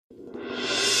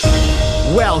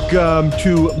Welcome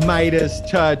to Midas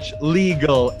Touch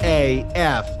Legal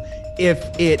AF. If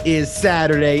it is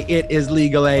Saturday, it is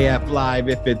Legal AF Live.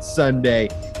 If it's Sunday,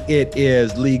 it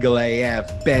is Legal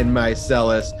AF. Ben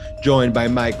Meiselas, joined by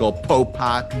Michael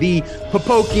Popak, the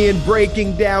Popokian,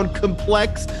 breaking down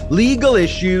complex legal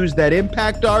issues that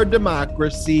impact our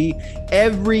democracy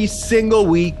every single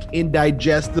week in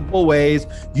digestible ways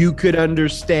you could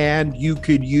understand, you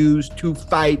could use to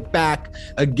fight back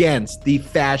against the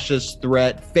fascist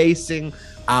threat facing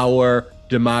our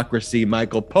democracy.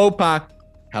 Michael Popak,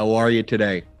 how are you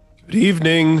today? Good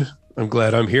evening. I'm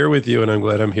glad I'm here with you, and I'm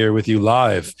glad I'm here with you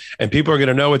live. And people are going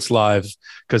to know it's live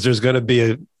because there's going to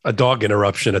be a dog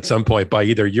interruption at some point by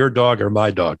either your dog or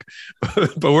my dog.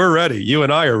 But we're ready. You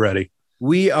and I are ready.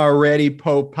 We are ready,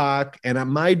 Popak. And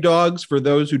my dogs, for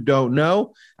those who don't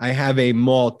know, I have a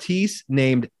Maltese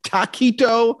named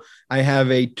Taquito. I have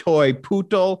a toy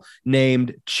poodle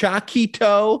named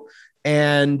Chaquito.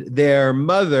 And their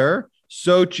mother,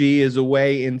 Sochi, is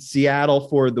away in Seattle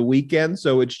for the weekend.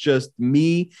 So it's just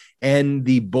me and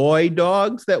the boy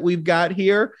dogs that we've got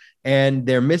here. And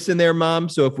they're missing their mom.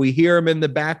 So if we hear them in the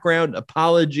background,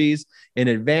 apologies in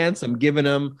advance. I'm giving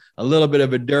them a little bit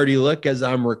of a dirty look as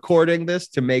I'm recording this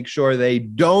to make sure they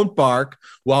don't bark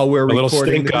while we're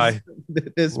recording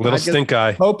this little stink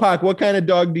eye. Popak, what kind of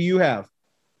dog do you have?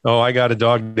 Oh, I got a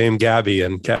dog named Gabby,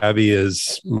 and Gabby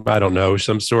is, I don't know,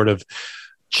 some sort of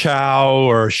Chow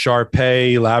or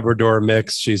Shar-Pei Labrador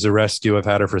mix. She's a rescue. I've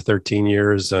had her for 13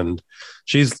 years, and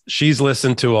she's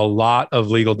listened to a lot of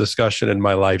legal discussion in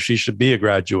my life. She should be a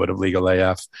graduate of Legal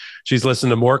AF. She's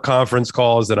listened to more conference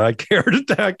calls than I care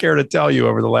to tell you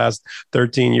over the last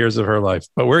 13 years of her life.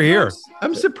 But we're here.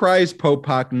 I'm surprised,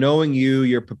 Popak, knowing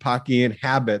your Popakian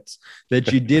habits,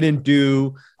 that you didn't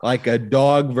do like a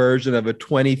dog version of a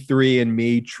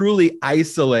 23andMe, truly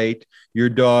isolate your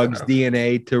dog's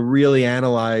DNA to really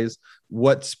analyze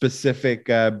what specific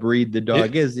breed the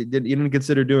dog is. You didn't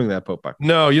consider doing that, Popak?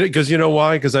 No, because you know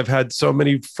why? Because I've had so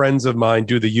many friends of mine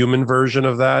do the human version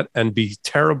of that and be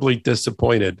terribly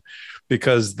disappointed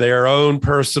because their own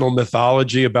personal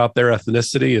mythology about their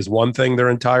ethnicity is one thing their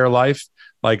entire life.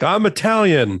 Like, I'm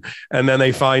Italian. And then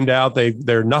they find out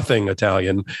they're nothing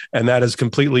Italian. And that has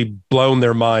completely blown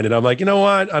their mind. And I'm like, you know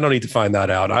what? I don't need to find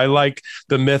that out. I like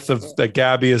the myth of that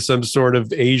Gabby is some sort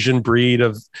of Asian breed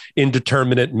of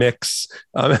indeterminate mix.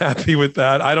 I'm happy with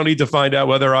that. I don't need to find out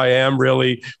whether I am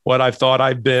really what I've thought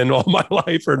I've been all my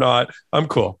life or not. I'm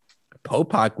cool.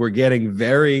 Popak, we're getting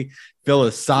very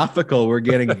philosophical. We're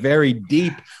getting very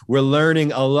deep. We're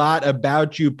learning a lot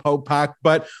about you, Popak.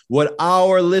 But what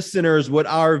our listeners, what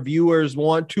our viewers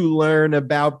want to learn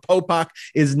about Popak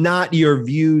is not your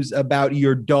views about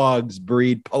your dog's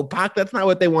breed, Popak. That's not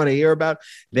what they want to hear about.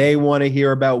 They want to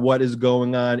hear about what is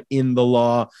going on in the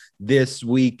law this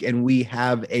week. And we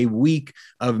have a week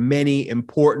of many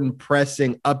important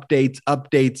pressing updates.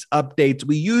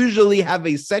 We usually have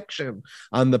a section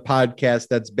on the podcast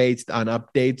that's based on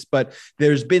updates, but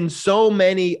there's been so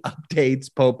many updates,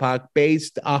 Popak,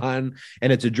 based on,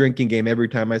 and it's a drinking game. Every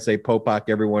time I say Popak,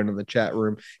 everyone in the chat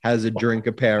room has a drink,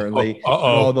 apparently.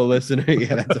 All the listeners,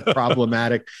 yeah, that's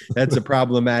a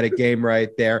problematic game right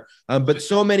there. But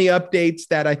so many updates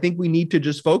that I think we need to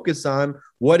just focus on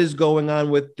what is going on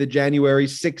with the January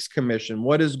 6th Commission,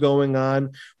 what is going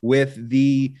on with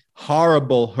the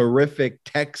horrific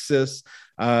Texas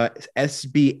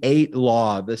SB 8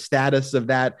 law, the status of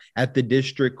that at the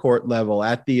district court level,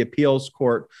 at the appeals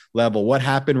court level, what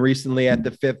happened recently at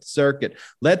the Fifth Circuit.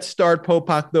 Let's start,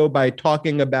 Popak, though, by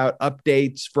talking about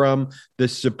updates from the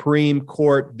Supreme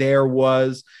Court. There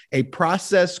was a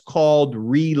process called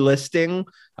relisting.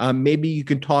 Maybe you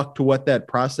can talk to what that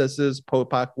process is,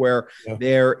 Popak, where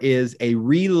there is a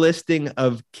relisting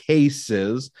of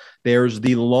cases. There's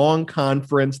the long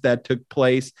conference that took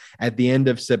place at the end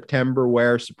of September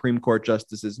where Supreme Court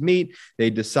justices meet. They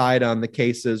decide on the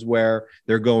cases where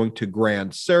they're going to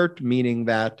grant cert, meaning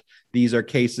that these are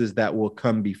cases that will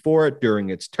come before it during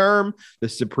its term. The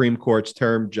Supreme Court's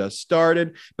term just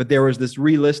started, but there was this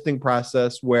relisting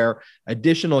process where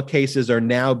additional cases are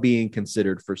now being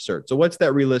considered for cert. So what's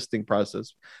that relisting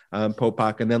process,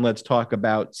 Popak? And then let's talk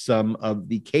about some of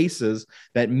the cases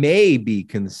that may be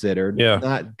considered,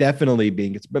 not definitely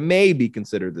being, but may be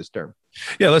considered this term.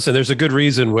 Yeah, listen, there's a good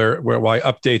reason why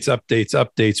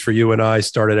updates for you and I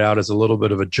started out as a little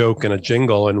bit of a joke and a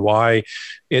jingle, and why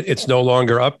it's no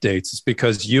longer updates. It's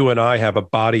because you and I have a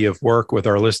body of work with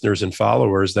our listeners and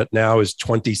followers that now is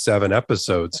 27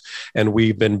 episodes. And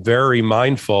we've been very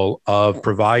mindful of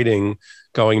providing,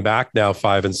 going back now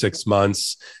 5 and 6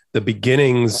 months, the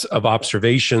beginnings of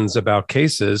observations about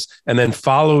cases and then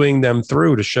following them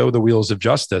through to show the wheels of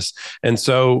justice. And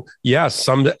so, yes,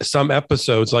 some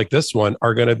episodes like this one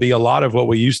are going to be a lot of what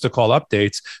we used to call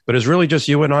updates, but it's really just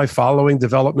you and I following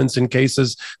developments in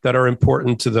cases that are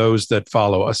important to those that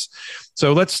follow us.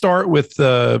 So let's start with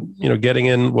getting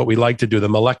in what we like to do, the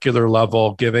molecular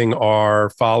level, giving our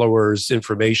followers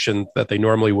information that they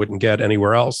normally wouldn't get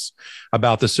anywhere else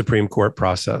about the Supreme Court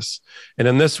process. And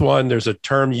in this one, there's a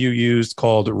term you used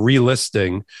called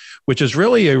relisting, which is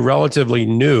really a relatively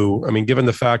new, given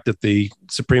the fact that the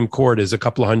Supreme Court is a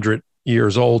couple of hundred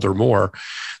years old or more,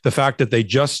 the fact that they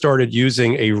just started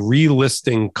using a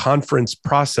relisting conference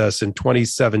process in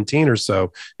 2017 or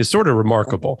so is sort of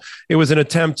remarkable. It was an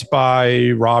attempt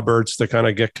by Roberts to kind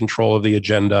of get control of the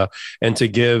agenda and to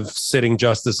give sitting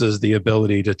justices the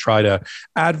ability to try to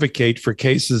advocate for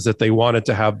cases that they wanted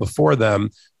to have before them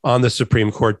on the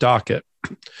Supreme Court docket.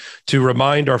 To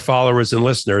remind our followers and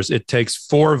listeners, it takes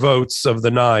 4 votes of the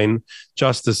 9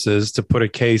 justices to put a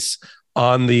case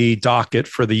on the docket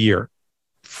for the year,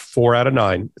 4 out of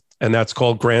 9. And that's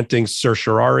called granting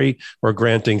certiorari or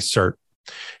granting cert.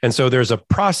 And so there's a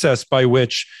process by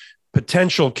which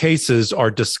potential cases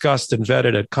are discussed and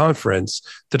vetted at conference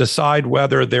to decide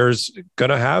whether they're going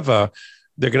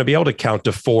to be able to count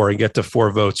to 4 and get to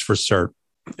 4 votes for cert.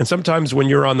 And sometimes when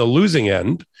you're on the losing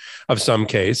end of some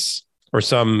case, or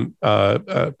some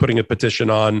putting a petition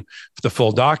on the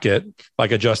full docket,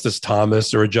 like a Justice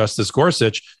Thomas or a Justice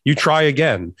Gorsuch, you try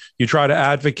again. You try to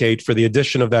advocate for the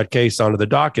addition of that case onto the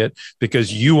docket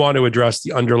because you want to address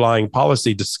the underlying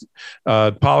policy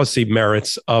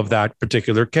merits of that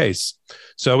particular case.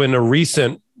 So in a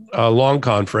recent long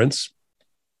conference,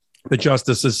 the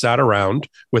justices sat around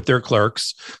with their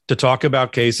clerks to talk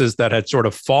about cases that had sort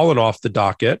of fallen off the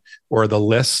docket or the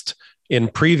list in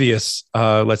previous,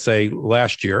 let's say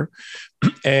last year.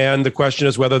 And the question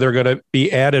is whether they're going to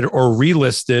be added or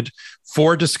relisted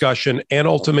for discussion and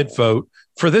ultimate vote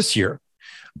for this year.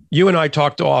 You and I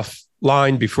talked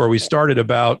offline before we started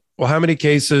about, well, how many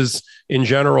cases in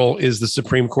general is the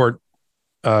Supreme Court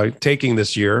taking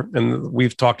this year? And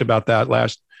we've talked about that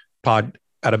last pod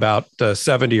at about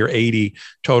 70 or 80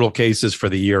 total cases for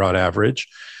the year on average.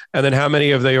 And then how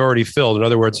many have they already filled? In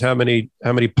other words, how many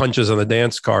punches on the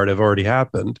dance card have already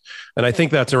happened? And I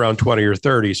think that's around 20 or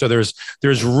 30. So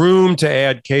there's room to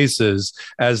add cases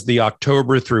as the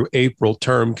October through April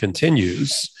term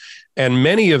continues. And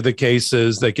many of the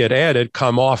cases that get added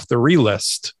come off the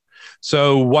relist.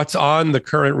 So what's on the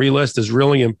current relist is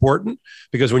really important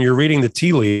because when you're reading the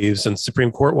tea leaves and Supreme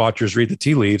Court watchers read the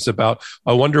tea leaves about,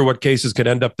 I wonder what cases could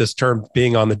end up this term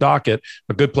being on the docket,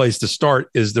 a good place to start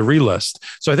is the relist.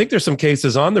 So I think there's some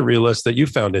cases on the relist that you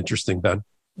found interesting, Ben.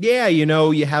 Yeah,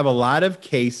 you have a lot of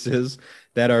cases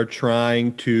that are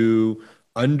trying to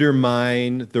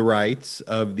undermine the rights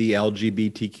of the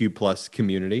LGBTQ plus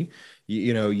community.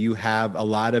 You have a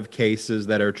lot of cases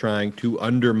that are trying to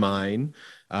undermine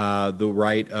the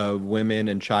right of women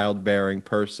and childbearing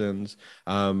persons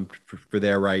for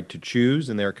their right to choose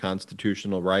and their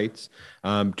constitutional rights,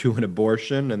 to an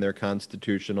abortion and their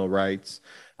constitutional rights.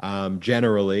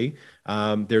 Generally,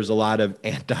 there's a lot of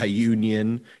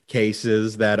anti-union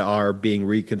cases that are being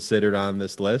reconsidered on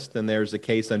this list. And there's a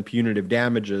case on punitive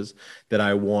damages that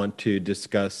I want to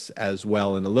discuss as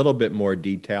well in a little bit more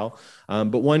detail.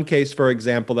 But one case, for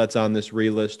example, that's on this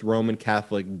relist, Roman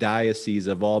Catholic Diocese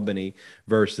of Albany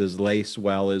versus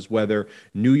Lacewell, is whether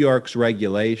New York's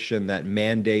regulation that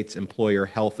mandates employer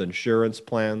health insurance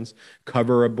plans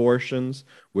cover abortions,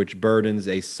 which burdens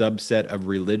a subset of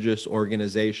religious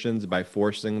organizations by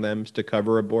forcing them to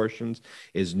cover abortions,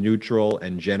 is neutral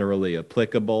and generally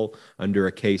applicable under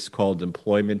a case called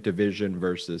Employment Division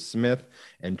versus Smith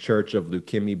and Church of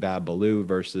Lukemi Babalu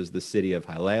versus the City of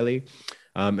Hilali.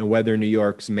 And whether New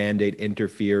York's mandate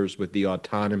interferes with the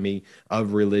autonomy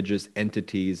of religious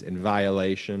entities in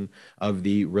violation of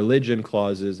the religion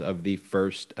clauses of the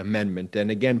First Amendment.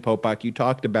 And again, Popak, you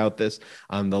talked about this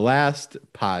on the last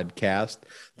podcast.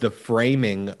 The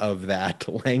framing of that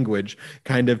language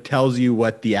kind of tells you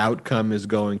what the outcome is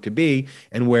going to be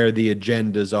and where the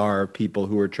agendas are of people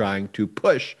who are trying to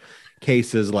push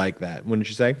cases like that. Wouldn't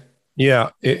you say? Yeah,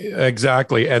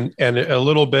 exactly. And a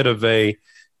little bit of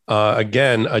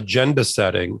again, agenda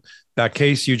setting. That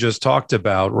case you just talked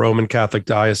about, Roman Catholic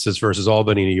Diocese versus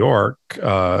Albany, New York,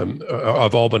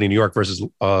 of Albany, New York versus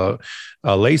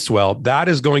Lacewell, that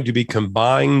is going to be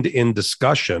combined in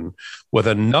discussion with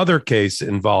another case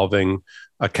involving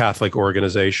a Catholic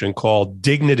organization called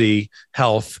Dignity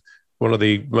Health one of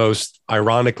the most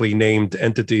ironically named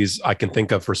entities I can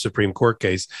think of for Supreme Court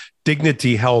case,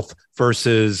 Dignity Health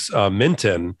versus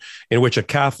Minton, in which a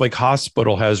Catholic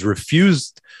hospital has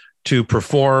refused to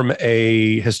perform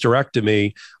a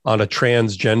hysterectomy on a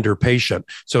transgender patient.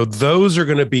 So those are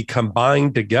going to be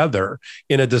combined together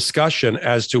in a discussion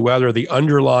as to whether the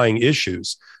underlying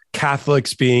issues,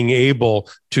 Catholics being able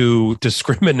to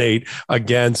discriminate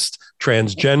against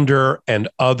transgender and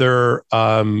other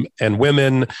and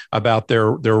women about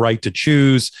their right to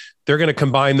choose, they're going to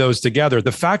combine those together.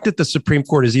 The fact that the Supreme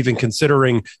Court is even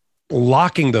considering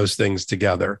locking those things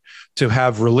together to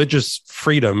have religious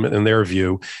freedom in their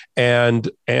view and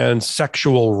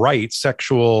sexual rights,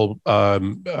 the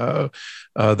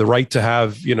right to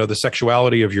have, the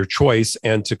sexuality of your choice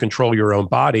and to control your own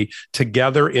body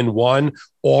together in one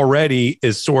already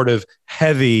is sort of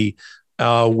heavy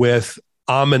with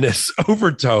ominous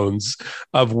overtones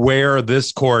of where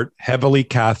this court, heavily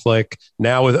Catholic,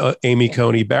 now with Amy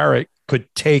Coney Barrett, could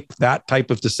take that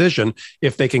type of decision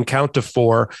if they can count to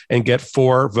 4 and get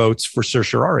 4 votes for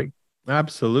certiorari.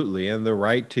 Absolutely. And the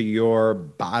right to your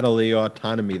bodily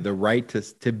autonomy, the right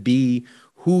to be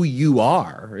who you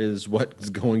are is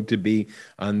what's going to be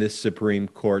on this Supreme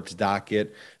Court's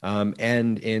docket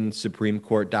and in Supreme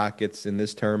Court dockets in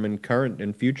this term and current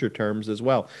and future terms as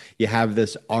well. You have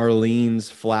this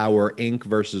Arlene's Flower Inc.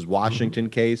 versus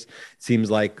Washington case. Seems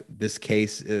like this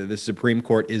case, the Supreme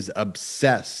Court is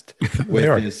obsessed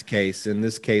with this case. In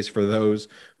this case, for those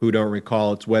who don't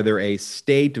recall, it's whether a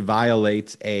state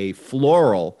violates a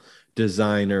floral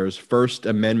designer's First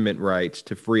Amendment rights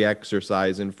to free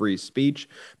exercise and free speech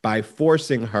by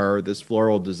forcing her, this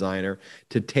floral designer,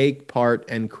 to take part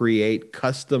and create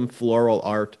custom floral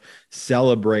art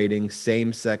celebrating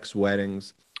same-sex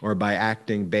weddings, or by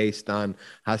acting based on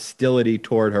hostility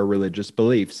toward her religious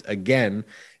beliefs. Again,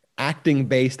 acting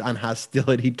based on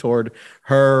hostility toward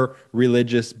her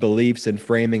religious beliefs and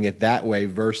framing it that way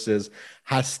versus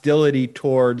hostility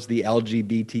towards the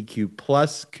LGBTQ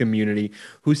plus community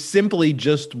who simply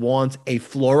just wants a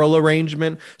floral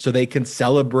arrangement so they can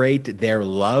celebrate their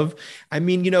love. I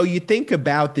mean, you think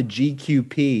about the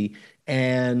GQP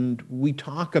and we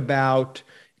talk about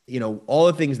all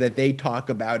the things that they talk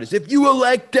about is if you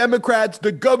elect Democrats,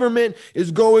 the government is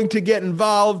going to get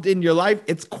involved in your life.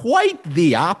 It's quite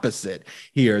the opposite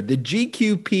here. The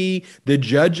GQP, the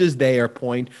judges they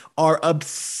appoint, are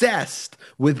obsessed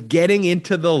with getting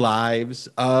into the lives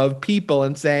of people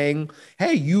and saying,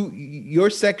 hey, your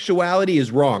sexuality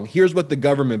is wrong. Here's what the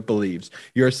government believes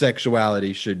your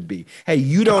sexuality should be. Hey,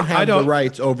 you don't have the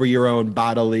rights over your own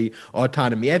bodily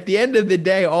autonomy. At the end of the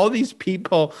day, all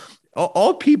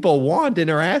people want and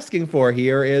are asking for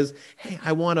here is, hey,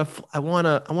 I want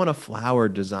a flower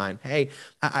design. Hey,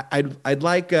 I'd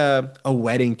like a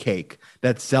wedding cake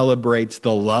that celebrates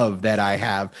the love that I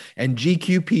have. And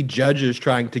GQP judges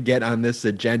trying to get on this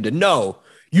agenda. No,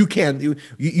 you can't.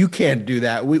 You can't do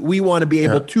that. We want to be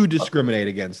able to discriminate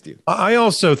against you. I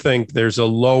also think there's a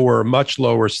much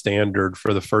lower standard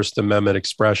for the First Amendment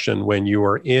expression when you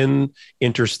are in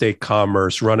interstate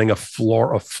commerce, running a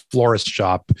florist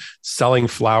shop, selling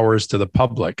flowers to the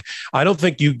public. I don't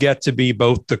think you get to be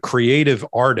both the creative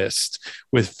artist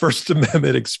with First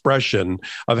Amendment expression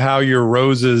of how your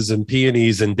roses and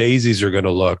peonies and daisies are going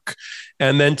to look,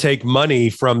 and then take money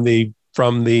from the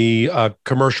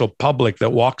commercial public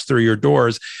that walks through your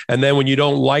doors. And then when you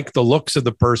don't like the looks of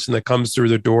the person that comes through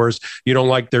the doors, you don't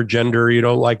like their gender, you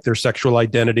don't like their sexual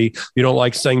identity, you don't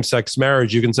like same-sex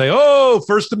marriage, you can say, oh,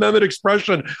 First Amendment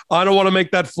expression, I don't want to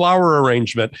make that flower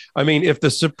arrangement. I mean, if the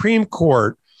Supreme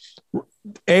Court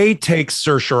takes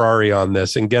certiorari on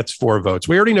this and gets 4 votes.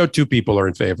 We already know 2 people are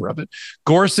in favor of it.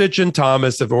 Gorsuch and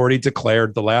Thomas have already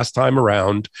declared the last time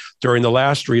around during the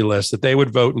last relist that they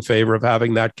would vote in favor of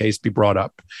having that case be brought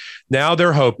up. Now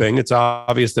they're hoping, it's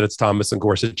obvious that it's Thomas and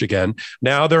Gorsuch again.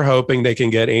 Now they're hoping they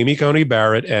can get Amy Coney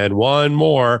Barrett and 1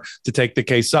 more to take the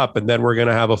case up. And then we're going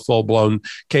to have a full-blown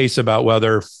case about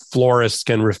whether florists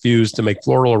can refuse to make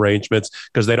floral arrangements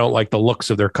because they don't like the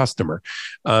looks of their customer.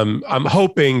 I'm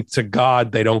hoping to God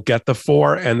they don't get the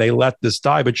 4 and they let this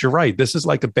die. But you're right. This is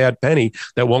like a bad penny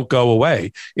that won't go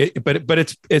away.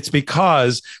 But it's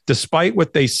because despite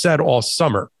what they said all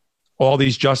summer, all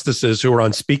these justices who are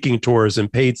on speaking tours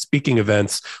and paid speaking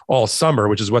events all summer,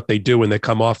 which is what they do when they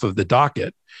come off of the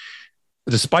docket,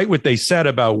 despite what they said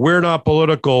about we're not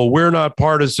political, we're not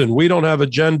partisan, we don't have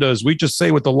agendas, we just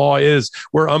say what the law is,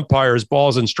 we're umpires,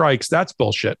 balls and strikes, that's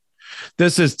bullshit.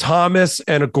 This is Thomas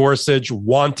and Gorsuch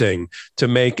wanting to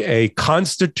make a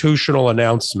constitutional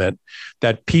announcement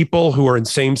that people who are in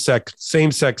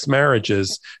same-sex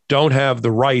marriages don't have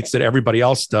the rights that everybody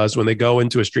else does when they go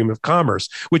into a stream of commerce,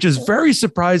 which is very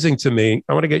surprising to me.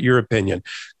 I want to get your opinion.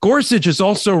 Gorsuch has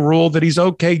also ruled that he's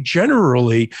okay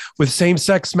generally with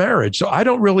same-sex marriage. So I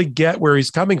don't really get where he's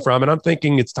coming from. And I'm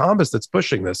thinking it's Thomas that's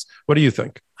pushing this. What do you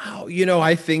think? Oh,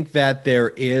 I think that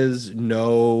there is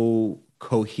no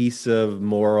cohesive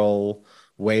moral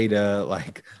way to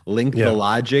link the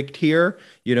logic here.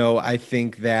 I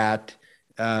think that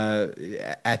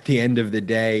at the end of the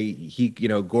day,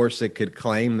 Gorsuch could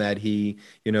claim that he,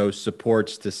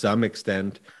 supports to some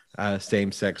extent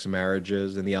same-sex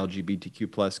marriages and the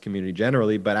LGBTQ plus community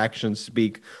generally, but actions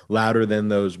speak louder than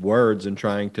those words, and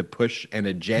trying to push an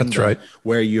agenda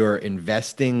where you're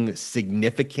investing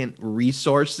significant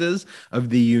resources of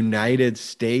the United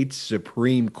States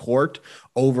Supreme Court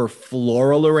over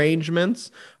floral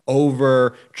arrangements,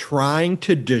 over trying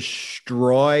to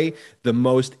destroy the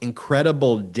most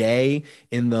incredible day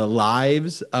in the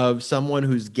lives of someone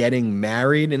who's getting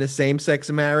married in a same-sex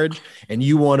marriage. And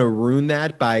you want to ruin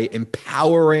that by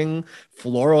empowering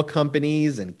floral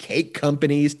companies and cake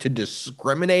companies to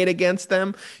discriminate against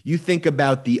them. You think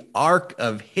about the arc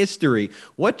of history.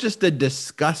 What just a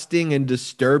disgusting and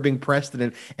disturbing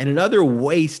precedent, and another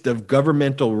waste of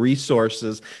governmental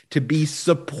resources to be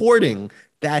supporting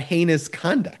that heinous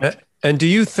conduct. And do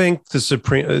you think the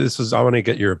Supreme, I want to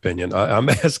get your opinion. I'm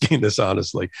asking this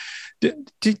honestly. Do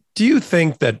you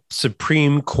think that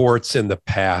Supreme Courts in the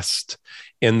past,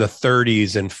 in the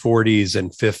 30s and 40s and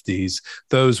 50s,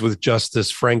 those with Justice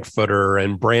Frankfurter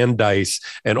and Brandeis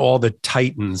and all the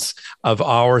titans of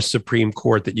our Supreme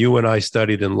Court that you and I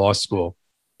studied in law school,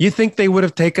 you think they would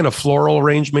have taken a floral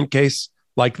arrangement case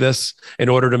like this in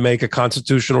order to make a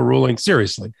constitutional ruling?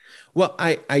 Seriously. Well,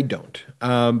 I don't.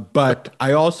 But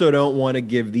I also don't want to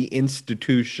give the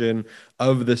institution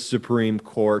of the Supreme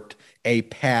Court a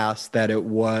pass that it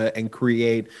was, and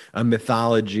create a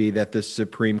mythology that the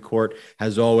Supreme Court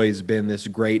has always been this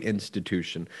great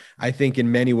institution. I think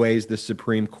in many ways the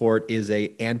Supreme Court is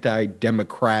a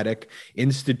anti-democratic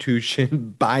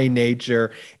institution by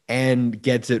nature and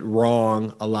gets it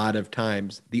wrong a lot of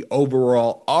times. The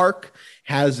overall arc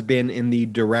has been in the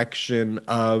direction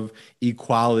of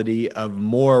equality, of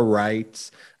more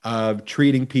rights, of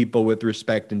treating people with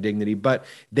respect and dignity, but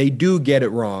they do get it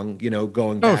wrong,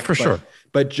 going back. Oh, for sure.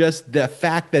 But just the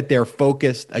fact that they're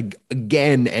focused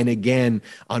again and again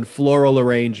on floral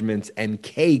arrangements and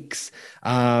cakes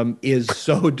is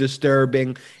so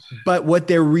disturbing. But what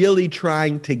they're really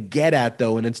trying to get at,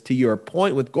 though, and it's to your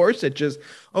point with Gorsuch, is,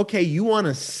 okay, you want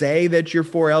to say that you're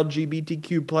for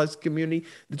LGBTQ plus community.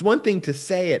 It's one thing to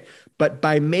say it, but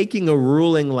by making a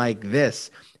ruling like this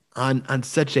on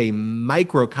such a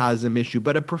microcosm issue,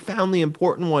 but a profoundly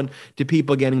important one to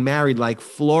people getting married, like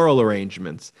floral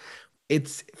arrangements,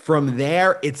 it's from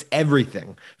there, it's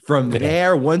everything. From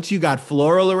there, once you got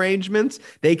floral arrangements,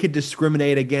 they could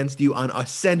discriminate against you on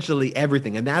essentially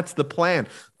everything. And that's the plan.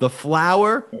 The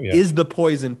flower is the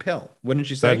poison pill. Wouldn't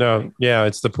you say? No, yeah,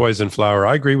 it's the poison flower.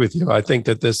 I agree with you. I think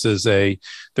that this is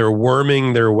they're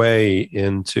worming their way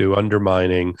into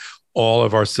undermining all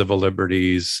of our civil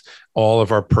liberties, all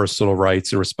of our personal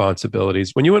rights and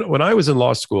responsibilities. When I was in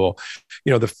law school,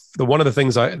 the one of the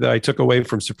things that I took away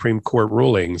from Supreme Court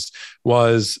rulings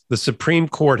was the Supreme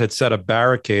Court had set a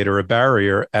barricade or a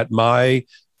barrier at my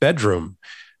bedroom.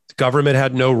 The government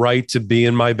had no right to be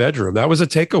in my bedroom. That was a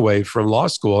takeaway from law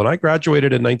school. And I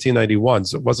graduated in 1991,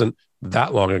 so it wasn't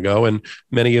that long ago. And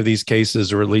many of these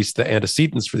cases, or at least the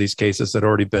antecedents for these cases, had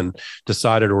already been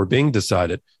decided or were being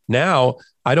decided. Now,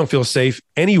 I don't feel safe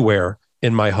anywhere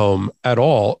in my home at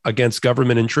all against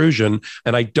government intrusion.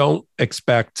 And I don't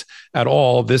expect at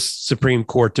all this Supreme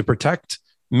Court to protect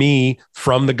me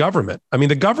from the government. I mean,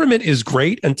 the government is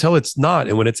great until it's not.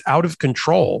 And when it's out of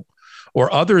control,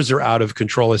 or others are out of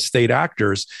control as state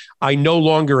actors, I no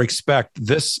longer expect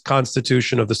this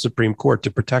Constitution of the Supreme Court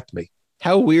to protect me.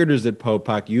 How weird is it,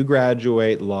 Popak? You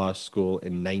graduate law school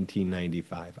in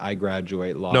 1995. I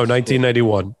graduate law school. No,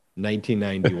 1991.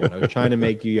 1991. I was trying to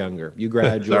make you younger. You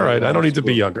graduate. All right. I don't need to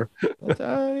be younger.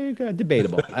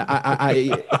 Debatable.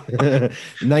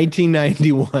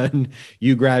 1991,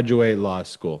 you graduate law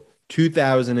school.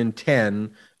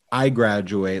 2010, I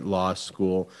graduate law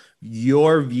school.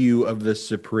 your view of the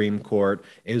Supreme Court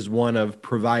is one of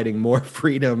providing more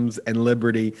freedoms and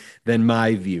liberty than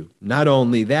my view. Not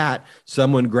only that,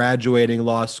 someone graduating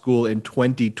law school in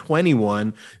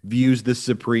 2021 views the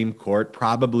Supreme Court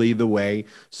probably the way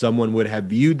someone would have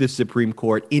viewed the Supreme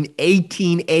Court in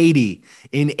 1880,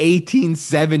 in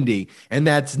 1870. And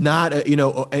that's not,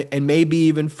 and maybe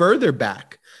even further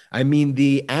back. I mean,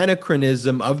 the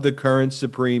anachronism of the current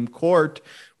Supreme Court,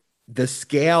 the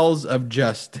scales of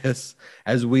justice,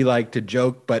 as we like to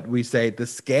joke, but we say the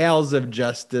scales of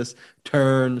justice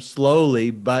turn slowly,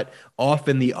 but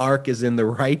often the arc is in the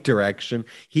right direction.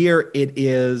 Here it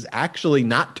is actually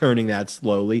not turning that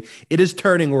slowly. It is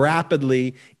turning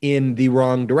rapidly in the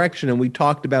wrong direction. And we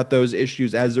talked about those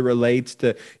issues as it relates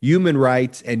to human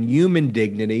rights and human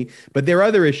dignity. But there are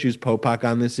other issues, Popak,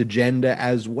 on this agenda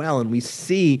as well. And we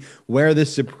see where the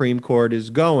Supreme Court is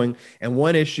going. And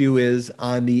one issue is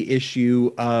on the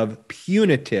issue of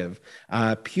punitive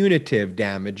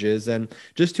damages. And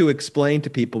just to explain to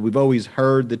people, we've always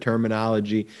heard the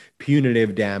terminology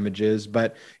punitive damages,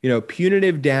 but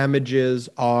punitive damages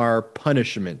are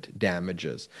punishment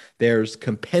damages. There's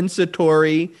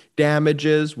compensatory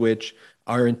damages, which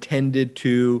are intended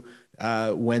to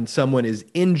when someone is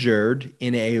injured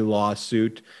in a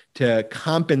lawsuit, to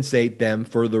compensate them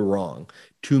for the wrong,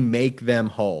 to make them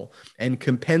whole. And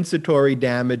compensatory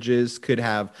damages could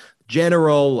have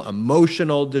general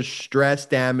emotional distress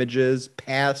damages,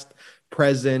 past,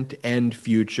 present, and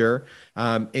future.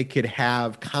 It could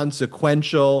have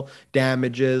consequential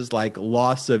damages like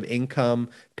loss of income,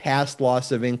 past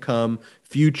loss of income,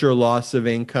 future loss of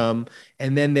income.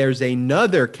 And then there's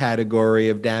another category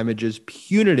of damages,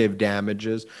 punitive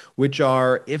damages, which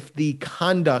are if the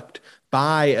conduct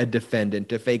by a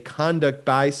defendant, if a conduct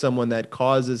by someone that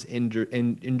causes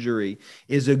injury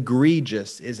is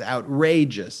egregious, is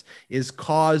outrageous, is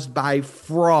caused by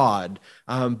fraud,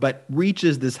 but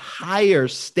reaches this higher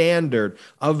standard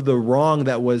of the wrong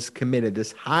that was committed,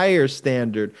 this higher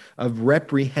standard of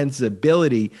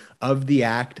reprehensibility of the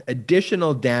act,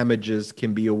 additional damages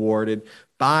can be awarded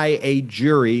by a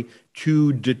jury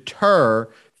to deter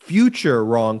future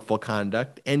wrongful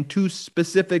conduct and to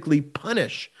specifically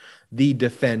punish the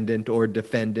defendant or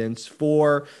defendants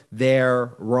for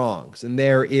their wrongs. And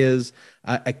there is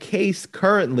a case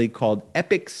currently called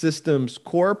Epic Systems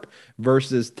Corp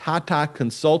versus Tata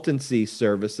Consultancy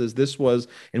Services. This was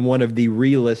in one of the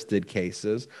relisted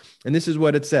cases. And this is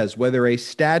what it says: whether a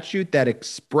statute that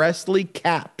expressly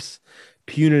caps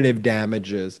punitive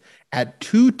damages at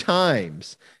 2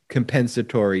 times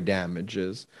compensatory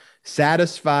damages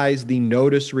satisfies the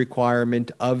notice requirement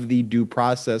of the due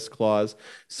process clause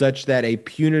such that a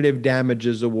punitive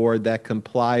damages award that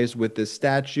complies with the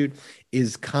statute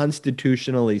is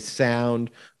constitutionally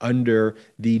sound under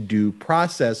the due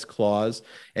process clause.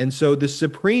 And so the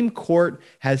Supreme Court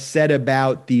has said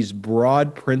about these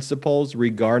broad principles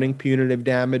regarding punitive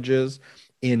damages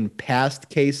in past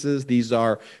cases. These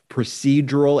are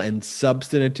procedural and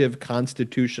substantive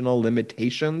constitutional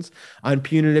limitations on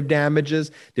punitive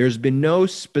damages. There's been no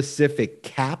specific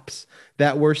caps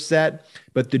that were set,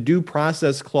 but the due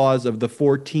process clause of the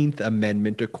 14th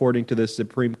Amendment, according to the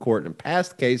Supreme Court in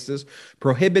past cases,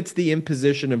 prohibits the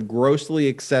imposition of grossly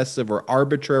excessive or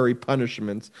arbitrary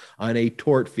punishments on a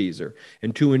tortfeasor.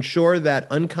 And to ensure that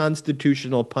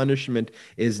unconstitutional punishment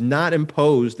is not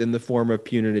imposed in the form of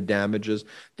punitive damages,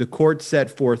 the court set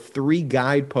forth 3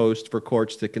 guideposts for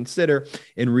courts to consider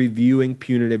in reviewing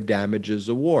punitive damages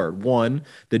award. 1,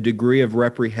 the degree of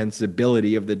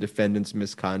reprehensibility of the defendant's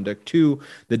misconduct. 2,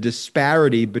 the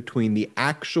disparity between the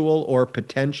actual or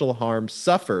potential harm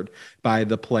suffered by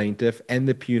the plaintiff and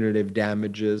the punitive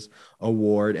damages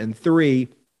award. And 3,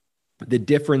 the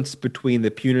difference between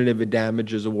the punitive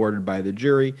damages awarded by the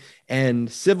jury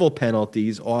and civil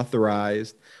penalties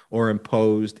authorized or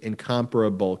imposed in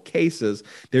comparable cases.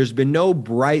 There's been no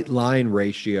bright line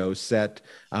ratio set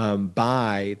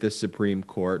by the Supreme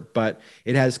Court, but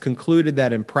it has concluded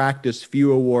that in practice,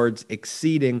 few awards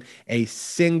exceeding a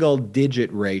single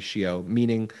digit ratio,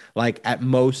 meaning like at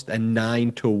most a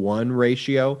 9-to-1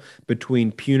 ratio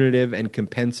between punitive and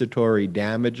compensatory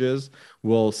damages,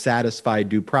 will satisfy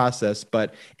due process,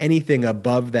 but anything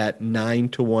above that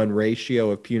 9-to-1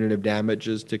 ratio of punitive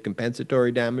damages to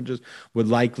compensatory damages would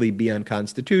likely be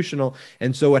unconstitutional.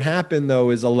 And so what happened,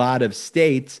 though, is a lot of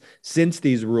states, since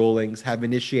these rulings, have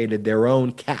initiated their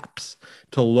own caps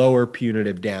to lower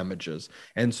punitive damages.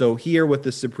 And so here what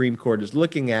the Supreme Court is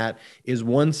looking at is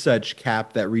one such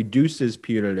cap that reduces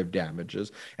punitive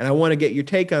damages. And I want to get your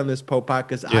take on this, Popak,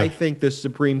 because I think the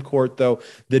Supreme Court, though,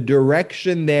 the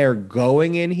direction they're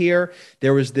going in here,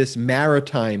 there was this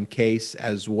maritime case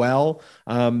as well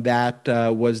that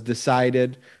was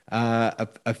decided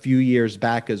a few years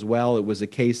back as well. It was a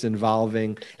case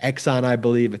involving Exxon, I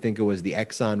believe. I think it was the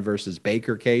Exxon versus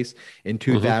Baker case in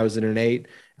 2008.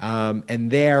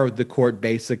 And there, the court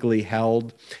basically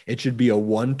held it should be a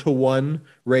 1-to-1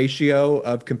 ratio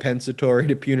of compensatory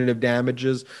to punitive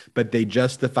damages, but they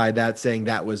justified that saying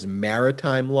that was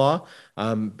maritime law.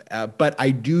 But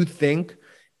I do think,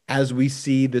 as we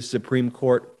see the Supreme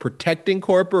Court protecting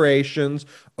corporations,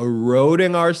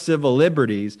 eroding our civil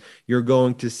liberties, you're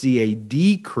going to see a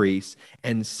decrease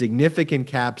and significant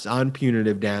caps on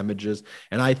punitive damages.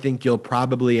 And I think you'll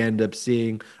probably end up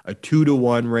seeing a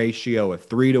 2-to-1 ratio, a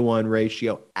 3-to-1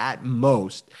 ratio at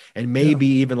most, and maybe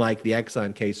even like the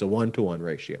Exxon case, a 1-to-1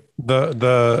 ratio.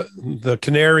 The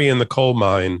canary in the coal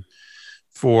mine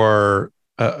for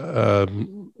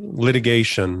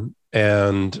litigation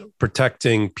and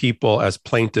protecting people as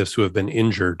plaintiffs who have been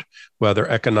injured, whether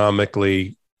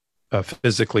economically,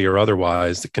 physically, or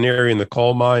otherwise, the canary in the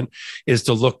coal mine is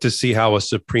to look to see how a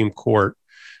Supreme Court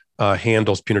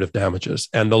handles punitive damages.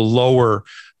 And the lower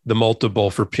the multiple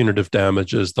for punitive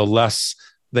damages, the less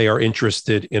they are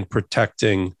interested in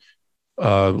protecting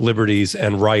liberties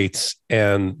and rights.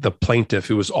 And the plaintiff,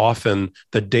 who is often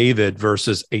the David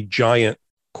versus a giant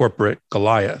corporate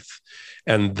Goliath.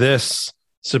 And this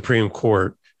Supreme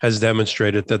Court has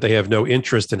demonstrated that they have no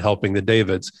interest in helping the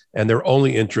Davids, and their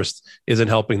only interest is in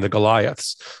helping the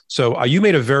Goliaths. So you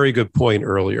made a very good point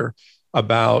earlier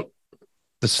about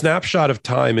the snapshot of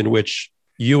time in which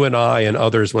you and I and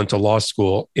others went to law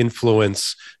school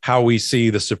influence how we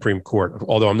see the Supreme Court.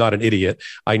 Although I'm not an idiot,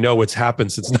 I know it's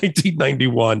happened since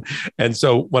 1991. And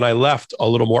so when I left, a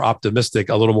little more optimistic,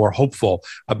 a little more hopeful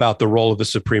about the role of the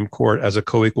Supreme Court as a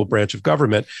co-equal branch of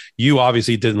government. You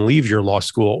obviously didn't leave your law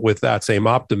school with that same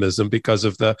optimism because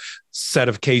of the set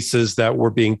of cases that were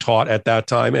being taught at that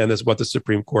time, and is what the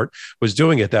Supreme Court was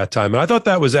doing at that time. And I thought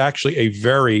that was actually a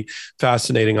very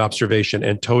fascinating observation,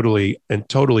 and totally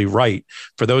right.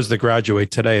 For those that graduate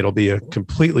today, it'll be a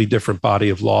completely different body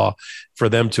of law for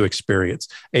them to experience.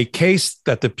 A case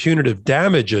that the punitive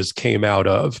damages came out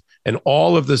of, and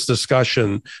all of this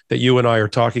discussion that you and I are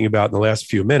talking about in the last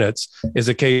few minutes, is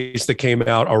a case that came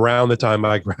out around the time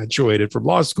I graduated from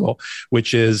law school,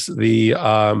 which is the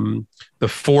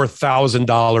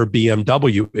 $4,000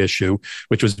 BMW issue,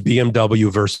 which was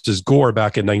BMW versus Gore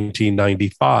back in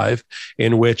 1995,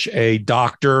 in which a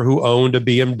doctor who owned a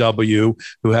BMW,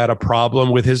 who had a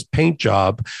problem with his paint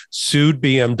job, sued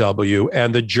BMW,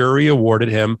 and the jury awarded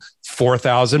him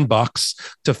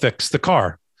 $4,000 to fix the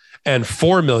car, and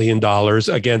 $4 million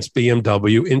against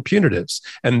BMW in punitives.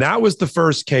 And that was the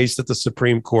first case that the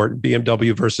Supreme Court,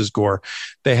 BMW versus Gore,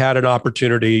 they had an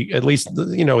opportunity, at least,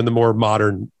 in the more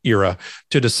modern era,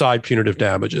 to decide punitive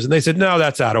damages. And they said, no,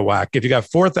 that's out of whack. If you got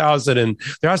 4,000, and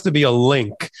there has to be a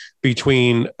link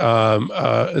between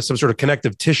some sort of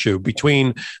connective tissue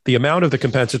between the amount of the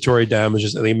compensatory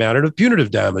damages and the amount of the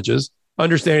punitive damages,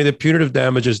 understanding that punitive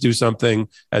damages do something,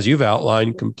 as you've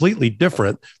outlined, completely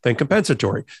different than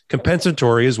compensatory.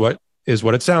 Compensatory is what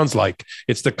it sounds like.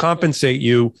 It's to compensate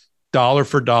you dollar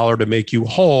for dollar to make you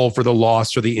whole for the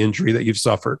loss or the injury that you've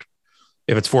suffered.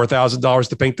 If it's $4,000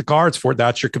 to paint the car,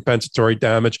 that's your compensatory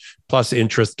damage plus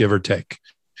interest, give or take.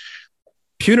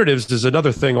 Punitives is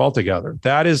another thing altogether.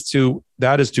 That is to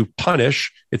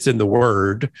punish, it's in the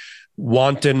word,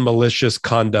 wanton malicious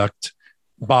conduct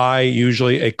by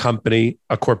usually a company,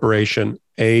 a corporation,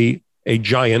 a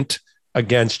giant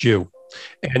against you.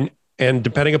 And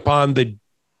depending upon the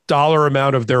dollar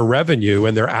amount of their revenue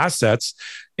and their assets,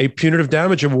 a punitive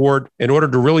damage award, in order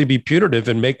to really be punitive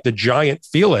and make the giant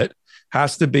feel it,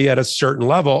 has to be at a certain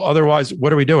level. Otherwise,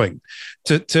 what are we doing?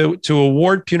 To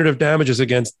award punitive damages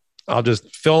against, I'll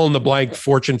just fill in the blank,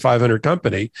 Fortune 500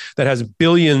 company that has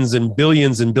billions and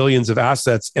billions and billions of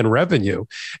assets and revenue,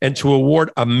 and to award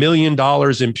 $1 million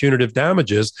in punitive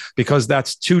damages because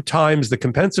that's 2 times the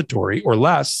compensatory or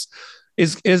less,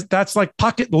 is that's like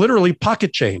literally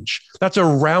pocket change. That's a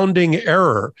rounding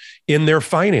error in their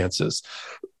finances.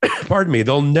 Pardon me,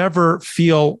 they'll never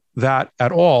feel that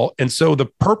at all. And so the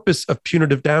purpose of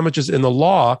punitive damages in the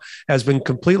law has been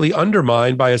completely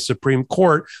undermined by a Supreme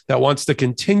Court that wants to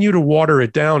continue to water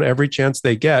it down every chance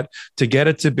they get to get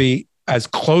it to be as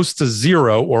close to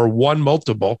 0 or 1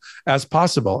 multiple as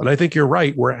possible. And I think you're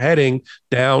right. We're heading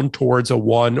down towards a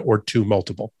 1 or 2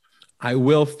 multiple. I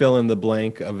will fill in the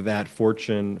blank of that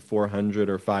Fortune 400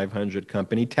 or 500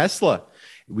 company, Tesla.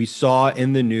 We saw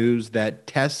in the news that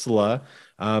Tesla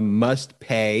must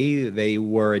pay. They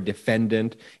were a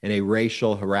defendant in a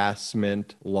racial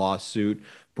harassment lawsuit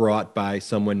brought by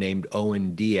someone named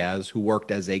Owen Diaz, who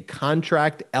worked as a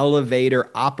contract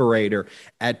elevator operator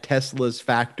at Tesla's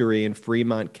factory in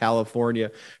Fremont,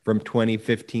 California from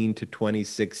 2015 to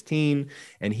 2016.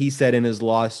 And he said in his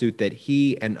lawsuit that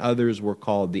he and others were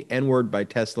called the N-word by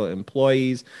Tesla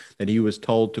employees, that he was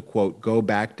told to, quote, go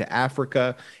back to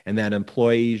Africa, and that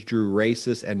employees drew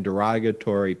racist and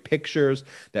derogatory pictures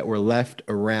that were left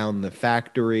around the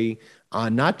factory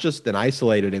on not just an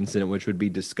isolated incident, which would be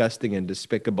disgusting and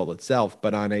despicable itself,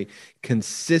 but on a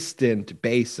consistent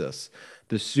basis.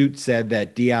 The suit said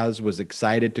that Diaz was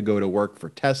excited to go to work for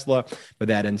Tesla, but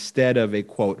that instead of a,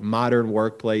 quote, modern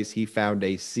workplace, he found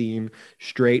a scene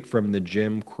straight from the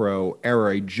Jim Crow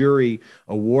era. A jury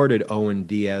awarded Owen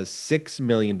Diaz $6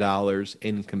 million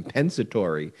in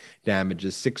compensatory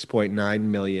damages, $6.9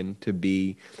 million to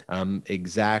be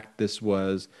exact. This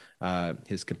was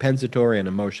his compensatory and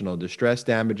emotional distress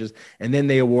damages. And then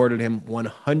they awarded him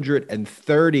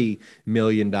 $130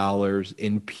 million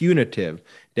in punitive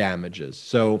damages.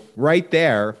 So right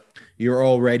there, you're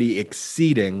already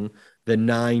exceeding the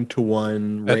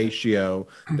 9-to-1 ratio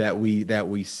that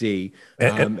we see.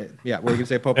 Yeah, what are you gonna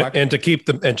say, Popok?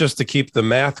 And just to keep the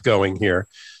math going here,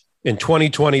 in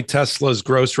 2020, Tesla's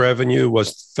gross revenue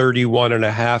was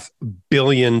 $31.5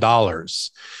 billion.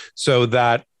 So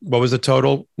that, what was the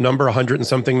total number? 100 and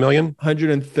something million?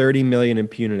 130 million in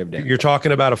punitive damage. You're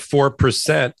talking about a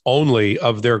 4% only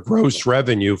of their gross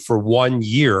revenue for 1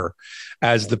 year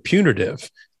as the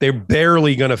punitive. They're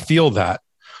barely going to feel that,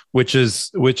 which is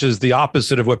the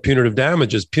opposite of what punitive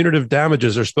damage is. Punitive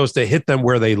damages are supposed to hit them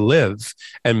where they live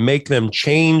and make them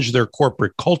change their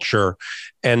corporate culture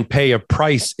and pay a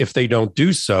price if they don't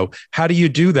do so. How do you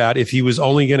do that if he was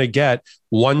only going to get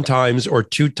 1 times or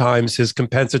 2 times his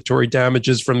compensatory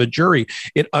damages from the jury?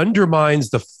 It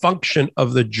undermines the function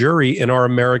of the jury in our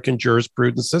American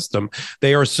jurisprudence system.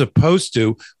 They are supposed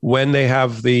to, when they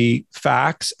have the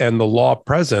facts and the law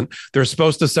present, they're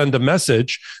supposed to send a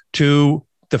message to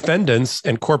defendants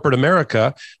and corporate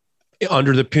America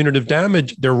under the punitive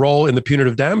damage, their role in the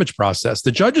punitive damage process.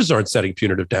 The judges aren't setting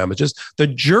punitive damages. The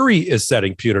jury is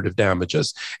setting punitive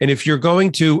damages. And if you're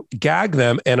going to gag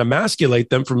them and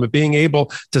emasculate them from being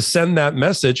able to send that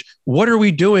message, what are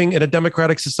we doing in a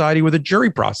democratic society with a jury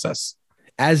process?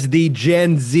 As the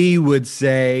Gen Z would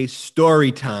say,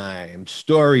 story time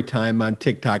on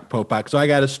TikTok, Popok. So I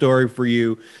got a story for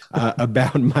you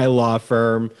about my law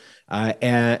firm.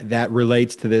 And that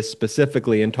relates to this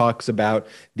specifically and talks about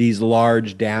these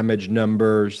large damage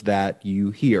numbers that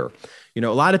you hear. You know,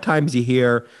 a lot of times you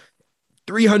hear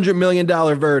 $300 million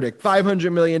verdict,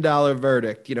 $500 million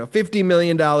verdict, $50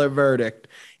 million verdict,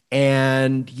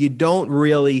 and you don't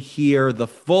really hear the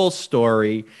full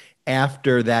story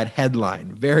after that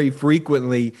headline. Very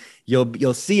frequently,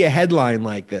 you'll see a headline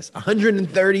like this: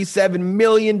 $137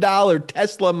 million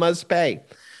Tesla must pay.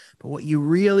 But what you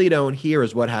really don't hear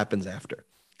is what happens after.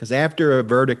 Because after a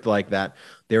verdict like that,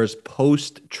 there's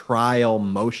post-trial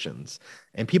motions.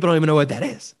 And people don't even know what that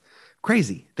is.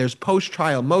 Crazy. There's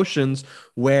post-trial motions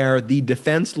where the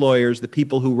defense lawyers, the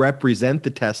people who represent the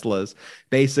Teslas,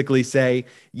 basically say,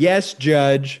 yes,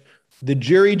 judge, the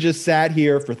jury just sat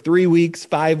here for 3 weeks,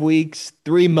 5 weeks,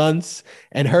 3 months,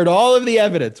 and heard all of the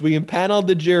evidence. We impaneled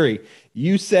the jury.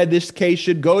 You said this case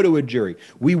should go to a jury.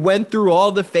 We went through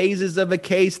all the phases of a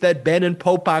case that Ben and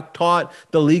Popok taught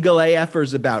the legal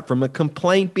AFers about, from a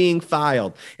complaint being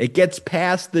filed. It gets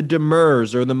past the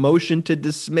demurs or the motion to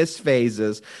dismiss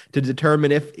phases to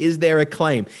determine is there a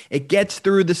claim. It gets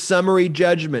through the summary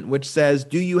judgment, which says,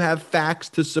 do you have facts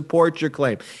to support your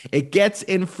claim? It gets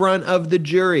in front of the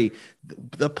jury.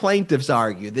 The plaintiffs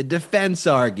argue, the defense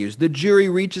argues, the jury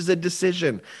reaches a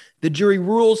decision. The jury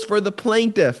rules for the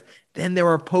plaintiff. Then there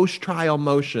are post-trial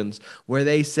motions where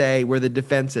the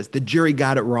defense says, the jury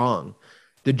got it wrong.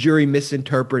 The jury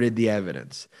misinterpreted the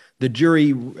evidence. The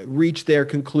jury reached their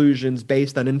conclusions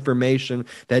based on information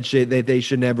that they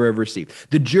should never have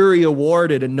received. The jury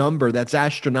awarded a number that's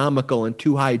astronomical and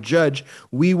too high. Judge,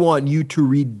 we want you to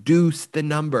reduce the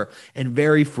number. And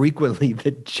very frequently,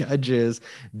 the judges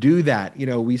do that.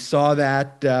 We saw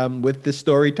that with the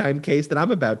Storytime case that I'm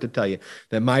about to tell you,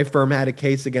 that my firm had a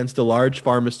case against a large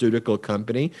pharmaceutical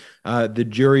company. The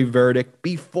jury verdict,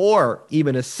 before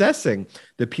even assessing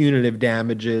the punitive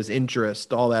damages,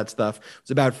 interest, all that stuff,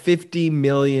 was about $50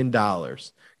 million.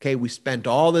 Okay, we spent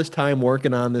all this time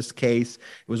working on this case.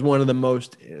 It was one of the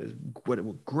most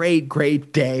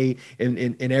great day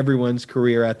in everyone's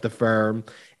career at the firm.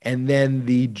 And then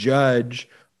the judge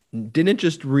didn't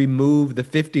just remove the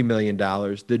 $50 million.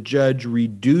 The judge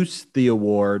reduced the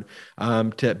award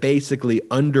to basically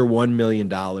under $1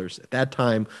 million. At that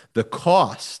time, the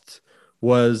cost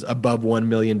was above $1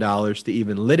 million to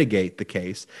even litigate the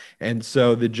case. And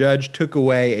so the judge took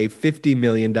away a $50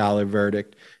 million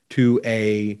verdict to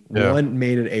made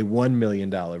it a $1 million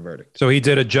verdict. So he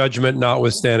did a judgment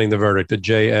notwithstanding the verdict, a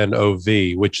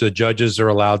JNOV, which the judges are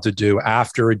allowed to do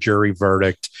after a jury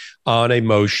verdict on a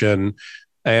motion.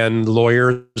 And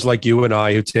lawyers like you and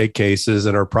I who take cases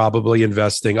and are probably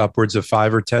investing upwards of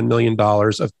 $5 or $10 million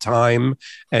of time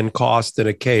and cost in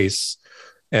a case,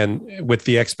 and with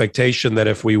the expectation that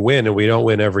if we win, and we don't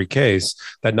win every case,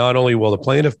 that not only will the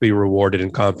plaintiff be rewarded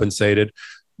and compensated,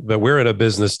 but we're in a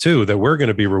business too, that we're going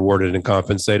to be rewarded and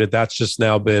compensated. That's just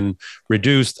now been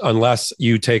reduced unless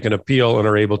you take an appeal and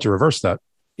are able to reverse that.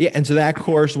 Yeah. And so that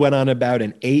course went on about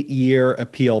an 8-year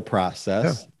appeal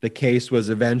process. Yeah. The case was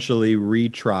eventually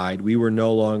retried. We were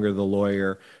no longer the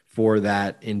lawyer for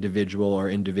that individual or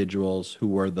individuals who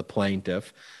were the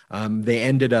plaintiff. They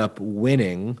ended up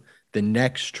winning the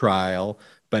next trial,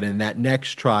 but in that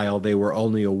next trial, they were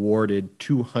only awarded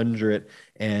 $250,000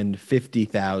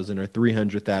 or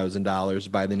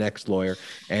 $300,000 by the next lawyer.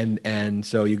 And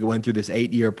so you went through this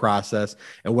 8-year process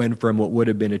and went from what would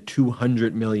have been a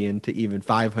 $200 million to even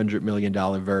 $500 million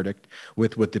verdict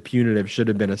with what the punitive should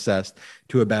have been assessed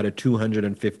to about a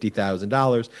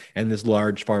 $250,000. And this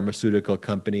large pharmaceutical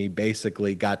company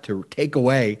basically got to take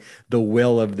away the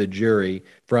will of the jury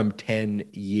from 10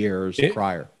 years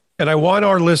prior. And I want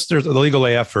our listeners, the legal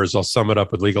AFers, I'll sum it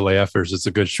up with legal AFers. It's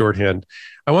a good shorthand.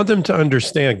 I want them to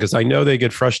understand, because I know they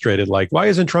get frustrated, like, why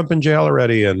isn't Trump in jail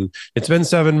already? And it's been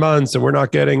 7 months and we're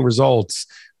not getting results.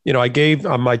 You know, I gave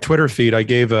on my Twitter feed, I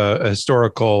gave a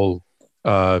historical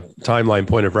timeline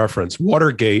point of reference.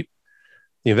 Watergate,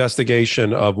 the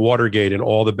investigation of Watergate and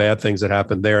all the bad things that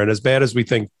happened there. And as bad as we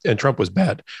think, and Trump was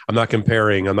bad. I'm not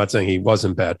saying he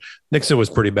wasn't bad. Nixon was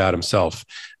pretty bad himself.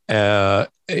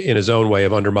 In his own way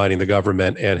of undermining the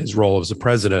government and his role as a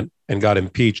president, and got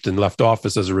impeached and left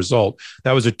office as a result.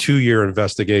 That was a 2-year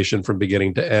investigation from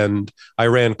beginning to end.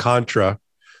 Iran-Contra,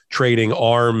 trading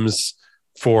arms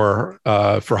for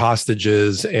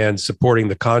hostages and supporting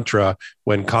the Contra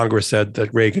when Congress said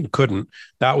that Reagan couldn't.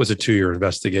 That was a 2-year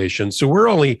investigation. So we're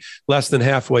only less than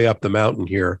halfway up the mountain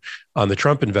here on the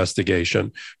Trump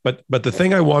investigation. But the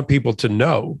thing I want people to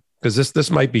know, because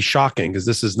this might be shocking, because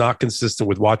this is not consistent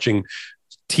with watching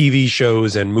TV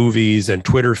shows and movies and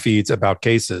Twitter feeds about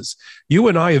cases. You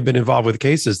and I have been involved with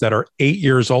cases that are 8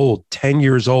 years old, 10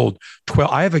 years old,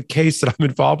 12. I have a case that I'm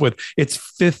involved with. It's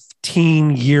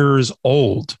 15 years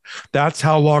old. That's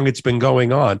how long it's been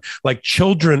going on. Like,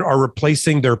 children are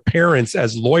replacing their parents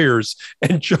as lawyers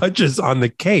and judges on the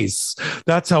case.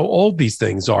 That's how old these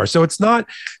things are. So it's not,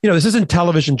 this isn't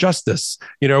television justice,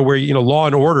 where, Law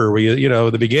and Order, where,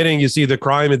 the beginning, you see the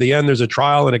crime, at the end, there's a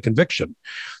trial and a conviction.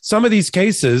 Some of these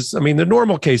cases, the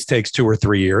normal case takes 2 or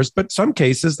 3 years, but some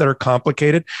cases that are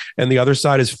complicated and the other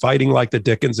side is fighting like the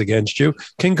Dickens against you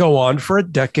can go on for a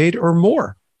decade or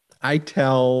more. I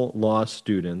tell law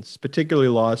students, particularly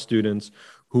law students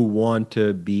who want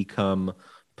to become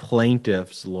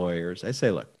plaintiffs' lawyers, I say,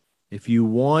 look, if you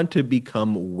want to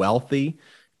become wealthy,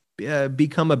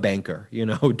 become a banker,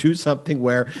 do something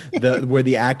where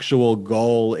the actual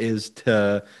goal is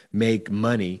to make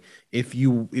money. If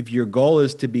your goal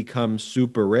is to become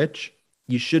super rich,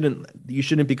 you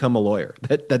shouldn't become a lawyer.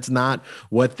 That's not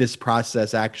what this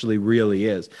process actually really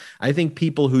is. I think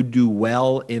people who do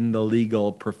well in the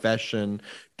legal profession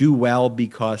do well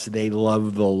because they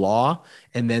love the law,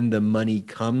 and then the money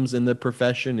comes in the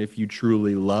profession if you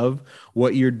truly love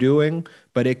what you're doing.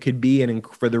 But it could be,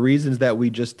 for the reasons that we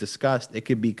just discussed, it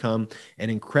could become an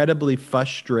incredibly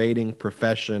frustrating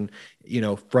profession,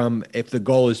 if the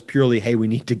goal is purely, hey, we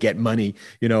need to get money,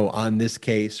 on this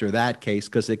case or that case,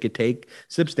 because it could take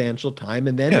substantial time.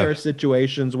 And then there are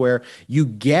situations where you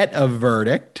get a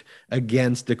verdict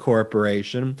against the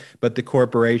corporation, but the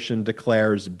corporation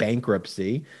declares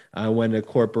bankruptcy. When a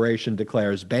corporation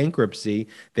declares bankruptcy,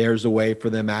 there's a way for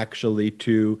them actually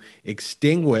to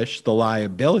extinguish the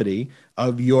liability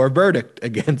of your verdict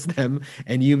against them.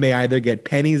 And you may either get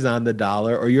pennies on the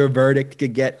dollar, or your verdict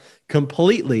could get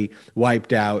completely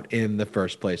wiped out in the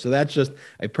first place. So that's just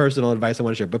a personal advice I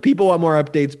want to share. But people want more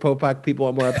updates, Popak. People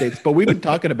want more updates. But we've been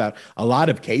talking about a lot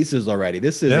of cases already.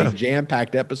 This is a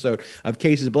jam-packed episode of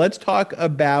cases. But let's talk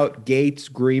about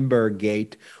Gaetz Greenberg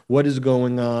Gate. what is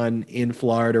going on in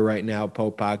Florida right now,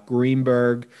 Popak.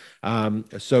 Greenberg,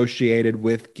 associated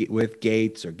with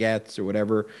Gaetz or Getz or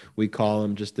whatever we call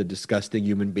him, just a disgusting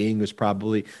human being is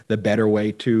probably the better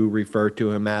way to refer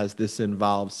to him as. This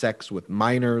involves sex with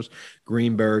minors.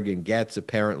 Greenberg and Gaetz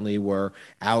apparently were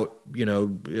out,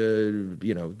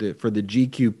 for the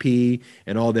GQP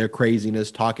and all their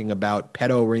craziness, talking about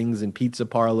pedo rings and pizza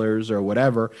parlors or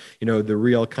whatever. The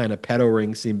real kind of pedo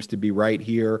ring seems to be right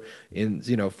here in,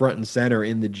 front and center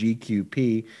in the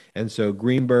GQP. And so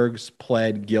Greenberg's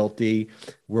pled guilty.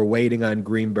 We're waiting on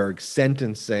Greenberg's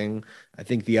sentencing. I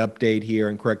think the update here,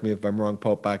 and correct me if I'm wrong,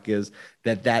 Popak, is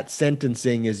that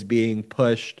sentencing is being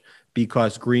pushed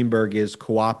because Greenberg is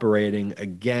cooperating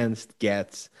against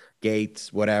Gaetz,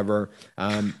 whatever,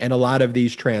 and a lot of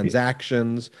these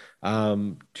transactions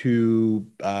to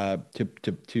pay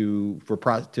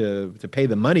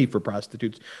the money for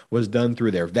prostitutes was done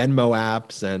through their Venmo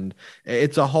apps, and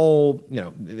it's a whole,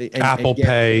 Apple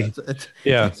Pay.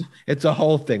 It's a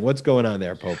whole thing. What's going on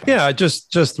there, Pope? Yeah,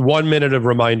 just 1 minute of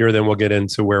reminder, then we'll get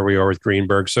into where we are with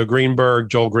Greenberg. So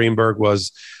Joel Greenberg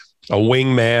was a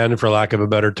wingman, for lack of a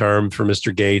better term, for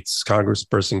Mr. Gaetz,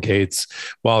 Congressperson Gaetz,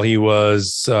 while he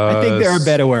was. I think there are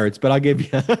better words, but I'll give you.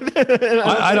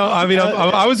 I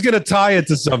was going to tie it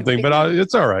to something, but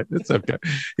it's all right. It's okay.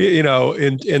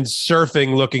 In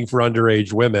surfing, looking for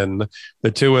underage women,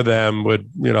 the two of them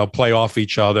would, play off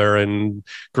each other. And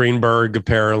Greenberg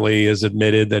apparently has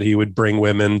admitted that he would bring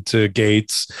women to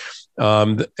Gaetz.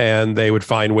 And they would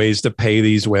find ways to pay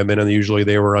these women. And usually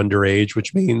they were underage,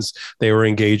 which means they were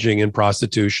engaging in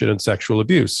prostitution and sexual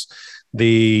abuse.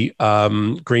 The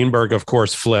Greenberg, of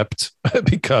course, flipped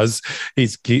because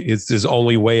it's his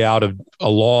only way out of a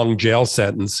long jail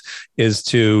sentence is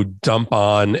to dump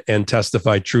on and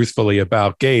testify truthfully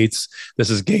about Gaetz. This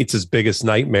is Gaetz's biggest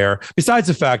nightmare. Besides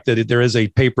the fact that there is a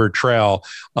paper trail,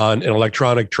 on an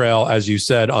electronic trail, as you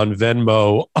said, on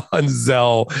Venmo, on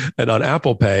Zelle, and on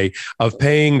Apple Pay of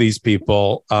paying these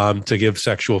people to give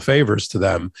sexual favors to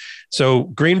them. So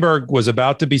Greenberg was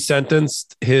about to be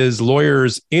sentenced. His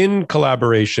lawyers, in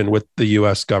collaboration with the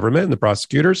U.S. government and the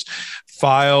prosecutors,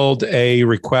 filed a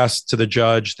request to the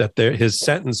judge that his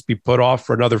sentence be put off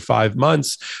for another 5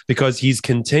 months because he's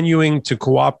continuing to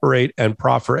cooperate and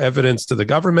proffer evidence to the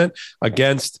government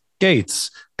against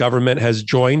Gaetz. Government has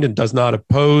joined and does not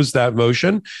oppose that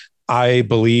motion. I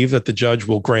believe that the judge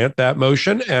will grant that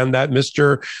motion and that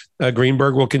Mr.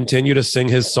 Greenberg will continue to sing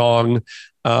his song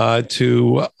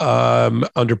under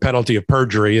penalty of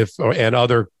perjury and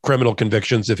other criminal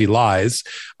convictions if he lies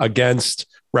against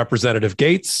Representative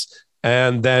Gaetz,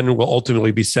 and then will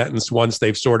ultimately be sentenced once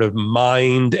they've sort of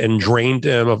mined and drained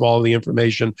him of all the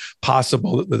information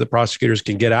possible that the prosecutors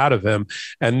can get out of him.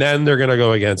 And then they're going to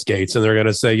go against Gaetz and they're going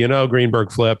to say,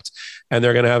 Greenberg flipped. And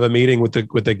they're going to have a meeting with the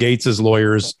Gaetz's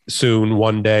lawyers soon,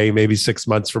 one day, maybe 6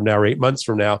 months from now or 8 months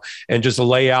from now, and just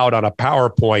lay out on a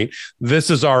PowerPoint, this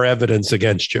is our evidence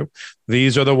against you.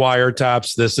 These are the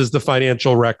wiretaps. This is the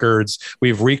financial records.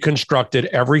 We've reconstructed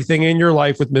everything in your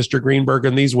life with Mr. Greenberg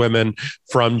and these women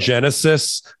from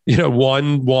Genesis,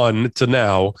 1:1 to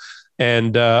now.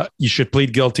 And you should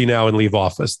plead guilty now and leave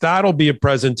office. That'll be a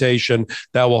presentation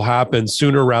that will happen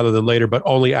sooner rather than later, but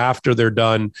only after they're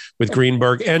done with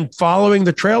Greenberg and following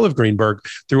the trail of Greenberg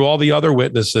through all the other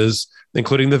witnesses,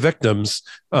 including the victims,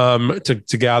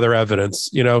 to gather evidence.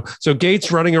 So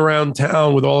Gaetz running around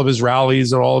town with all of his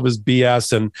rallies and all of his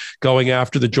BS and going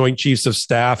after the Joint Chiefs of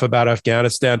Staff about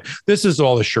Afghanistan. This is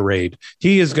all a charade.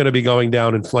 He is going to be going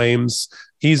down in flames.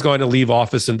 He's going to leave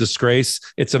office in disgrace.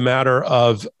 It's a matter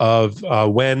of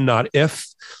when, not if,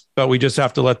 but we just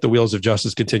have to let the wheels of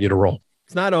justice continue to roll.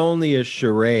 It's not only a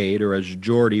charade, or as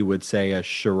Jordy would say, a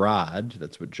charade.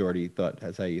 That's what Jordy thought.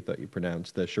 That's how you thought you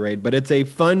pronounced the charade. But it's a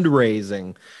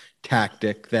fundraising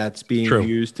tactic that's being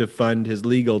used to fund his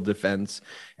legal defense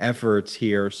efforts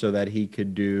here so that he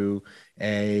could do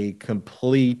a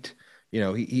complete,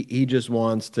 he just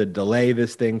wants to delay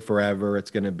this thing forever.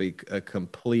 It's going to be a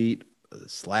complete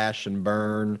slash and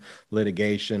burn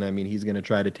litigation. I mean, he's going to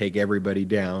try to take everybody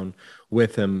down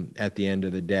with him at the end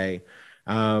of the day.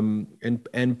 And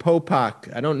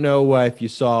Popak, I don't know if you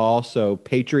saw also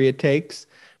Patriot Takes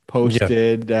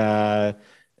posted,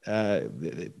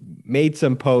 made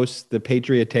some posts. The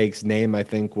Patriot Takes name, I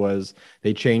think, was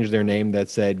they changed their name that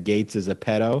said Gaetz is a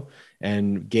pedo.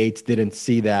 And Gaetz didn't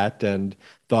see that and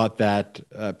thought that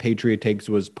Patriot Takes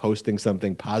was posting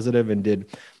something positive and did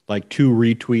like 2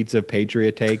 retweets of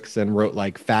Patriot Takes and wrote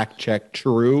like fact check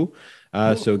true.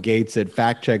 So Gaetz said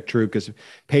fact check true because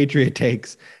Patriot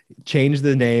Takes changed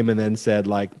the name and then said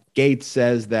like Gaetz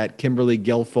says that Kimberly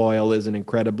Guilfoyle is an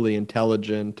incredibly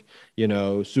intelligent,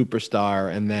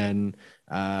 superstar. And then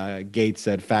Gaetz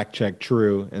said fact check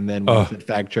true. And then when he Oh, said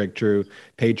fact check true,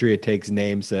 Patriot Takes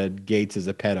Name said Gaetz is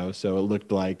a pedo. So it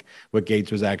looked like what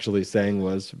Gaetz was actually saying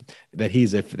was that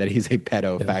he's a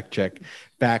pedo. yeah.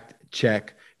 Fact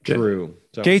check true.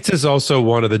 So Gaetz is also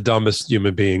one of the dumbest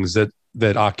human beings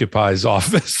that occupies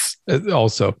office.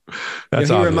 Also, that's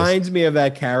he obvious. reminds me of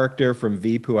that character from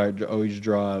Veep who I always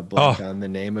draw a blank on the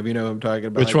name of. You know what I'm talking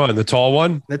about? Which one? The tall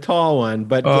one? The tall one.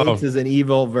 But Gaetz is an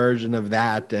evil version of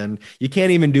that, and you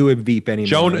can't even do a Veep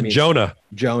anymore.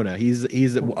 Jonah.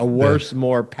 He's a worse,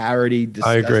 more parody,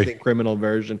 disgusting criminal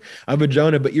version of a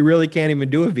Jonah. But you really can't even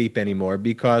do a Veep anymore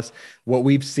because what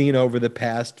we've seen over the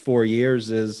past 4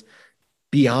 years is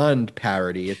beyond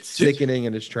parody. It's sickening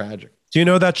and it's tragic. Do you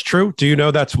know that's true? Do you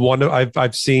know that's one of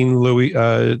I've seen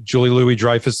Julie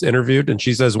Louis-Dreyfus interviewed, and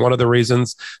she says one of the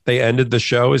reasons they ended the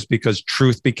show is because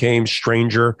truth became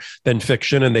stranger than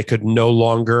fiction, and they could no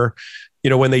longer.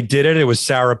 When they did it, it was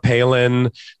Sarah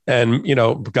Palin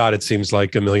and, God, it seems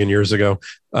like a million years ago,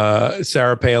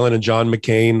 Sarah Palin and John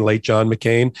McCain, late John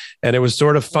McCain. And it was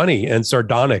sort of funny and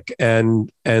sardonic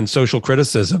and social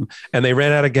criticism. And they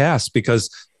ran out of gas because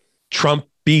Trump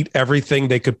beat everything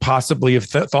they could possibly have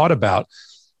thought about.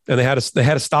 And they had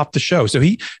to stop the show. So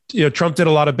Trump did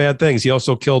a lot of bad things. He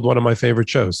also killed one of my favorite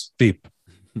shows, Veep.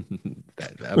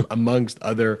 Amongst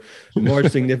other more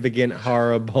significant,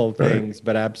 horrible things, right.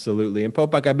 But absolutely. And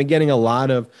Popok, I've been getting a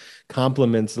lot of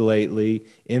compliments lately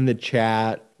in the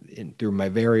chat through my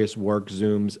various work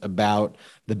Zooms about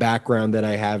the background that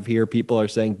I have here. People are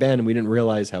saying, Ben, we didn't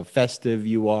realize how festive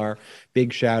you are.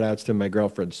 Big shout outs to my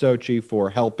girlfriend Sochi for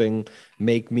helping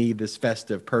make me this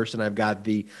festive person. I've got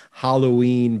the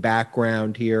Halloween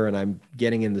background here and I'm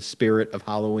getting in the spirit of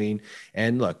Halloween.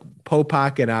 And look,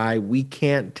 Popok and I, we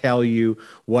can't tell you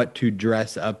what to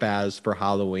dress up as for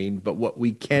Halloween, but what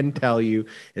we can tell you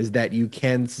is that you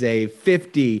can save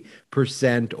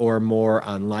 50% or more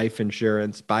on life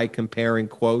insurance by comparing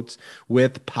quotes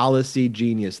with Policy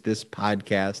Genius. This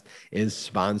podcast is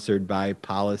sponsored by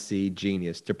Policy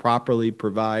Genius to properly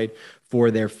provide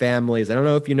for their families. I don't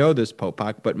know if you know this,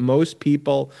 Popok, but most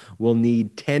people will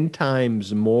need 10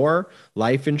 times more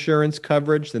life insurance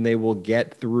coverage than they will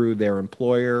get through their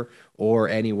employer or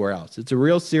anywhere else. It's a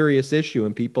real serious issue,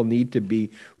 and people need to be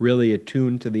really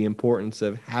attuned to the importance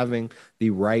of having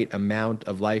the right amount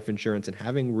of life insurance and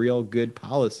having real good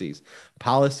policies.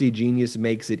 Policy Genius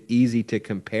makes it easy to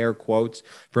compare quotes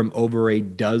from over a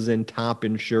dozen top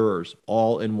insurers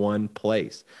all in one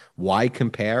place. Why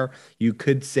compare? You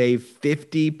could save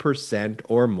 50%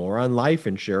 or more on life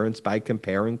insurance by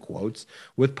comparing quotes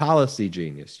with Policy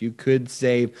Genius. You could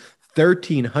save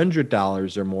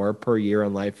 $1,300 or more per year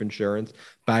on life insurance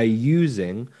by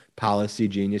using Policy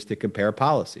Genius to compare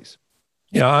policies.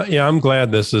 Yeah, I'm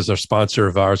glad this is a sponsor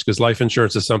of ours because life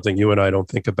insurance is something you and I don't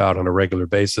think about on a regular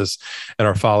basis, and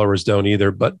our followers don't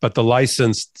either. But the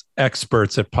licensed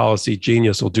experts at Policy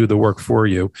Genius will do the work for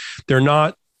you. They're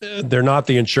not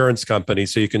the insurance company,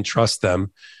 so you can trust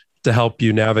them to help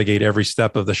you navigate every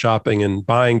step of the shopping and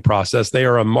buying process. They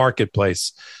are a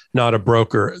marketplace, not a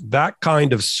broker. That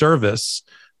kind of service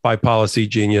by Policy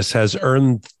Genius has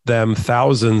earned them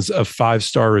thousands of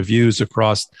 5-star reviews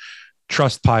across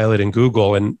Trustpilot and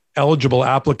Google, and eligible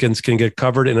applicants can get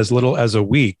covered in as little as a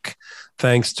week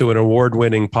thanks to an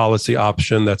award-winning policy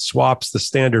option that swaps the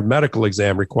standard medical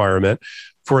exam requirement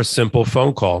for a simple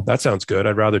phone call. That sounds good.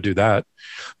 I'd rather do that.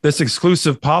 This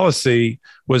exclusive policy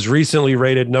was recently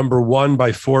rated #1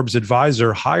 by Forbes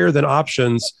Advisor, higher than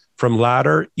options from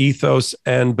Ladder, Ethos,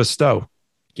 and Bestow.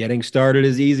 Getting started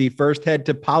is easy. First, head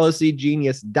to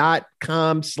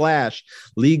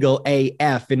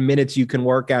policygenius.com/legalaf. In minutes, you can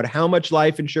work out how much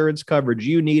life insurance coverage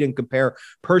you need and compare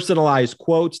personalized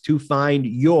quotes to find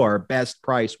your best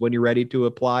price. When you're ready to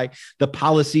apply, the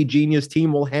Policy Genius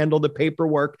team will handle the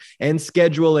paperwork and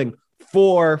scheduling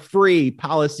for free.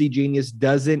 Policy Genius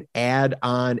doesn't add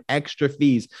on extra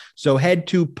fees. So head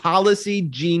to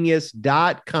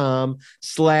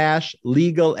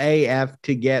policygenius.com/legalaf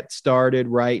to get started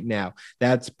right now.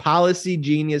 That's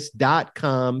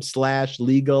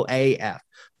policygenius.com/legalaf.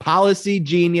 Policy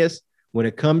Genius, when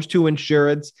it comes to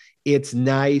insurance, it's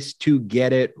nice to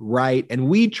get it right. And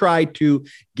we try to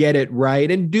get it right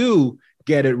and do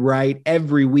get it right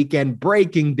every weekend,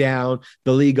 breaking down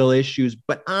the legal issues.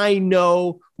 But I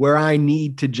know where I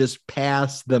need to just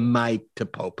pass the mic to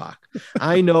Popok.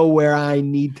 I know where I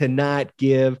need to not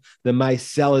give the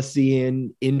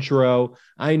Mycelician intro.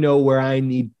 I know where I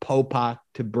need Popok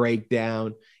to break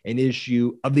down an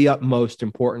issue of the utmost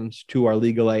importance to our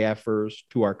legal AFers,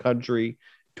 to our country,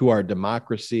 to our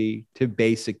democracy, to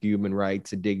basic human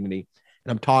rights and dignity.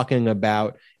 And I'm talking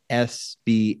about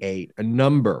SB 8, a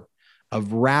number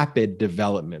of rapid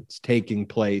developments taking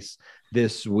place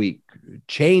this week,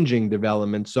 changing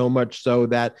developments, so much so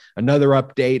that another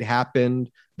update happened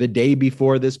the day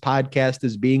before this podcast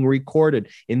is being recorded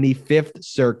in the Fifth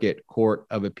Circuit Court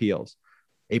of Appeals.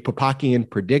 A Popakian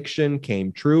prediction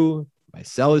came true. My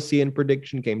Seleucian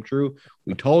prediction came true.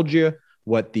 We told you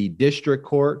what the district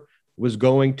court was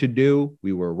going to do.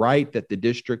 We were right that the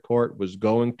district court was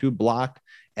going to block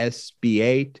SB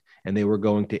 8 and they were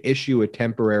going to issue a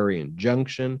temporary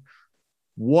injunction.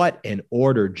 What an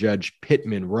order Judge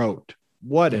Pittman wrote.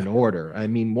 What an order. I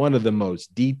mean, one of the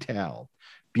most detailed,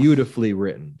 beautifully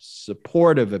written,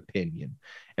 supportive opinion.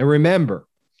 And remember,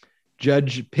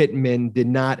 Judge Pittman did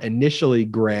not initially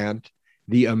grant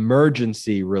the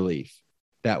emergency relief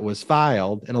that was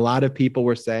filed. And a lot of people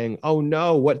were saying, oh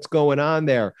no, what's going on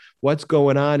there? What's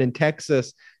going on in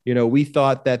Texas? You know, we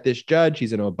thought that this judge,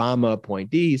 he's an Obama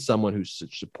appointee, he's someone who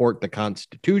support the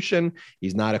Constitution.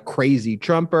 He's not a crazy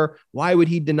Trumper. Why would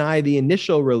he deny the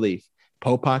initial relief?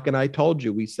 Popak and I told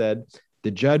you, we said,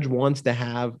 the judge wants to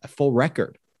have a full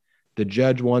record. The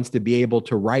judge wants to be able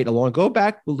to write along. Go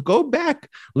back,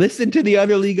 listen to the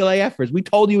other legal efforts. We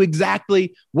told you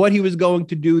exactly what he was going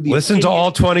to do. Listen to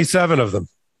all 27 of them.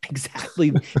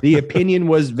 Exactly. The opinion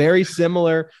was very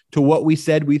similar to what we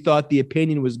said we thought the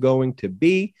opinion was going to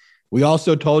be. We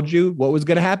also told you what was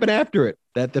going to happen after it,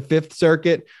 that the Fifth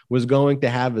Circuit was going to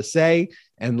have a say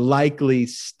and likely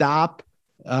stop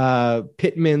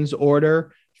Pittman's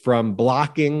order from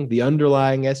blocking the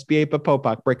underlying SBA. But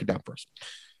Popak, break it down first.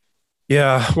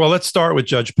 Yeah, well, let's start with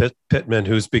Judge Pittman,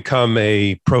 who's become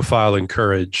a profile in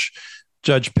courage.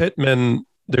 Judge Pittman,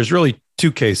 there's really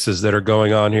two cases that are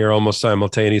going on here almost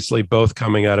simultaneously, both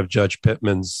coming out of Judge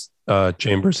Pittman's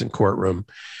chambers and courtroom.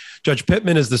 Judge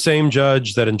Pittman is the same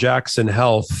judge that in Jackson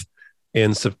Health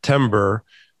in September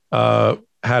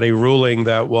had a ruling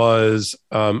that was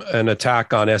an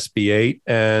attack on SB 8,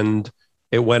 and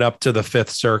it went up to the Fifth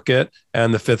Circuit,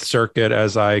 and the Fifth Circuit,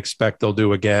 as I expect they'll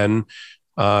do again,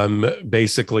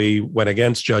 basically went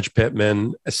against Judge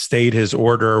Pittman, stayed his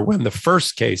order when the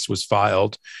first case was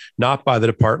filed, not by the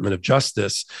Department of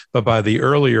Justice, but by the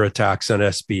earlier attacks on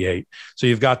SB 8. So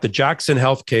you've got the Jackson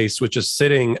Health case, which is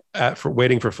sitting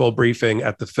waiting for full briefing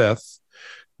at the Fifth.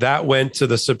 That went to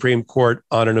the Supreme Court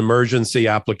on an emergency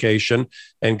application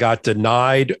and got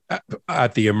denied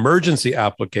at the emergency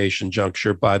application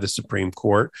juncture by the Supreme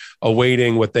Court,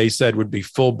 awaiting what they said would be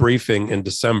full briefing in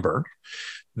December.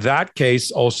 That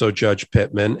case, also Judge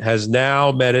Pittman, has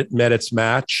now met its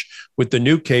match with the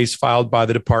new case filed by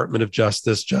the Department of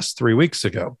Justice just 3 weeks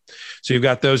ago. So you've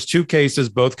got those two cases,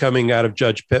 both coming out of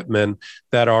Judge Pittman,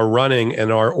 that are running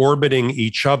and are orbiting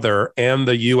each other and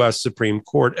the U.S. Supreme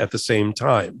Court at the same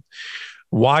time.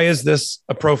 Why is this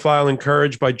a profile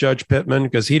encouraged by Judge Pittman?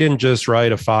 Because he didn't just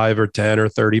write a 5 or 10 or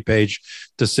 30-page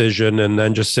decision and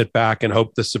then just sit back and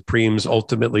hope the Supremes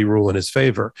ultimately rule in his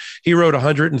favor. He wrote a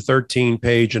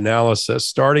 113-page analysis,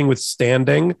 starting with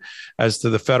standing as to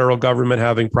the federal government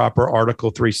having proper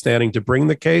Article 3 standing to bring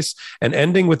the case, and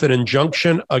ending with an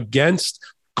injunction against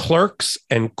clerks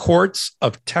and courts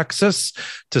of Texas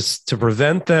to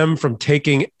prevent them from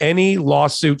taking any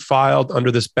lawsuit filed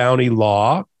under this bounty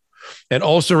law, and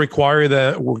also requiring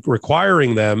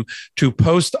them to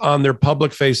post on their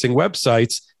public-facing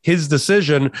websites his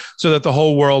decision so that the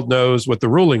whole world knows what the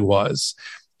ruling was.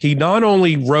 He not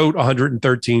only wrote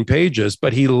 113 pages,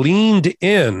 but he leaned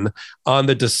in on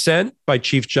the dissent by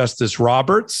Chief Justice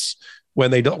Roberts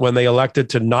when they elected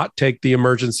to not take the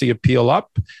emergency appeal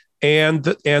up, and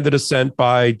the dissent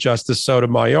by Justice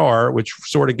Sotomayor, which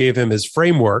sort of gave him his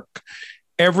framework.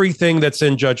 Everything that's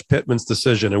in Judge Pittman's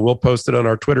decision, and we'll post it on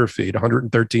our Twitter feed,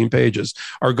 113 pages,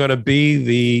 are going to be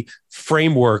the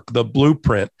framework, the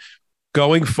blueprint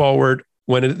going forward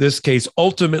when this case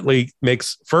ultimately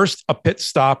makes first a pit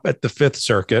stop at the Fifth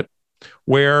Circuit,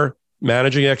 where,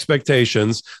 managing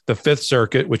expectations, the Fifth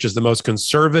Circuit, which is the most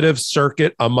conservative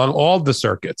circuit among all the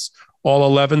circuits, all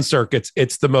 11 circuits,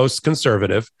 it's the most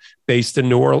conservative, based in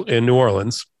New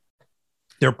Orleans.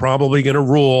 They're probably going to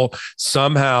rule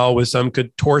somehow with some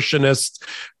contortionist,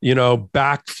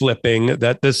 backflipping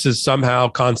that this is somehow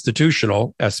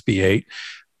constitutional, SB 8,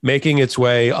 making its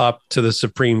way up to the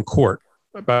Supreme Court.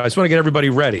 But I just want to get everybody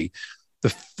ready.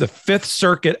 The Fifth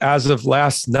Circuit, as of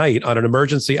last night, on an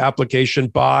emergency application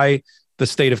by the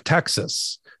state of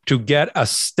Texas to get a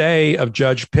stay of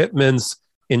Judge Pittman's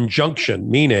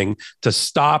injunction, meaning to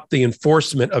stop the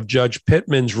enforcement of Judge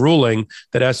Pittman's ruling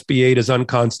that SB 8 is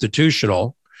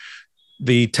unconstitutional.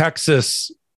 The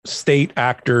Texas state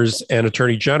actors and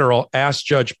attorney general asked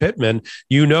Judge Pittman,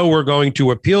 we're going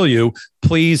to appeal you.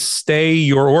 Please stay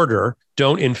your order.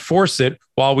 don't enforce it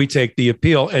while we take the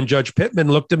appeal. And Judge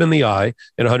Pittman looked him in the eye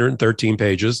in 113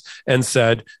 pages and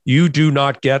said, you do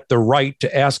not get the right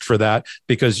to ask for that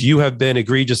because you have been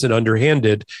egregious and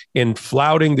underhanded in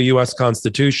flouting the U.S.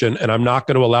 Constitution, and I'm not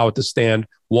going to allow it to stand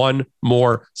one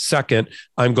more second.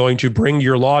 I'm going to bring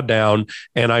your law down,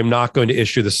 and I'm not going to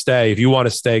issue the stay. If you want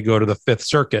to stay, go to the Fifth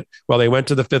Circuit. Well, they went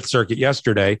to the Fifth Circuit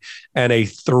yesterday, and a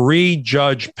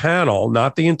 3-judge panel,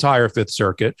 not the entire Fifth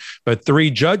Circuit, but 3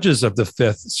 judges of the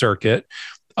Fifth Circuit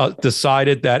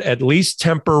decided that at least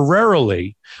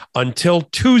temporarily until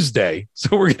Tuesday,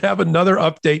 so we're going to have another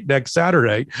update next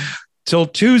Saturday, till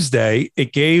Tuesday,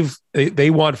 they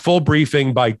want full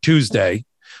briefing by Tuesday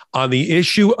on the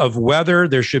issue of whether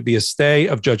there should be a stay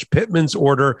of Judge Pittman's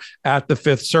order at the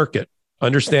Fifth Circuit.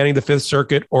 Understanding the Fifth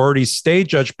Circuit already stayed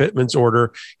Judge Pittman's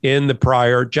order in the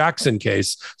prior Jackson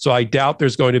case. So I doubt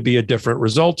there's going to be a different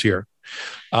result here.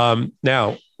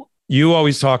 Now, you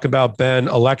always talk about, Ben,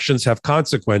 elections have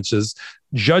consequences.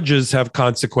 Judges have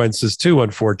consequences too,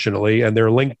 unfortunately, and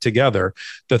they're linked together.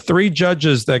 The 3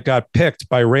 judges that got picked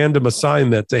by random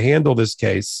assignment to handle this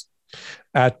case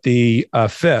at the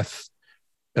Fifth,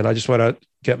 and I just want to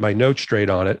get my notes straight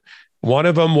on it. One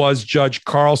of them was Judge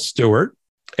Carl Stewart,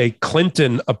 a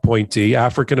Clinton appointee,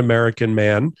 African-American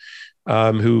man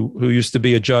who used to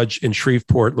be a judge in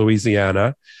Shreveport,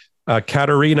 Louisiana.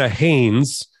 Katarina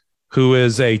Haynes, who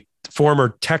is a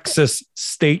former Texas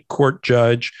state court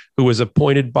judge who was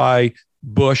appointed by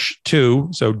Bush II,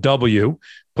 so W,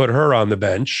 put her on the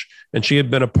bench. And she had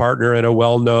been a partner in a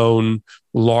well-known,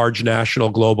 large national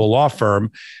global law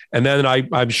firm. And then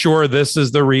I'm sure this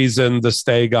is the reason the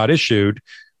stay got issued.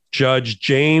 Judge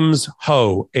James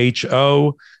Ho,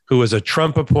 H-O, who was a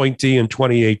Trump appointee in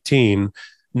 2018,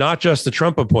 not just the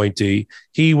Trump appointee,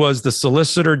 he was the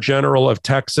Solicitor General of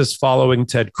Texas following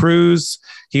Ted Cruz.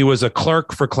 He was a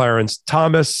clerk for Clarence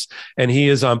Thomas, and he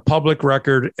is on public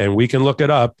record, and we can look it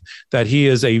up, that he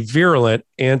is a virulent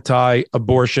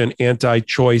anti-abortion,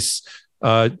 anti-choice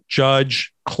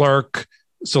judge, clerk,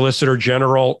 Solicitor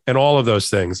General, and all of those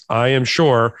things. I am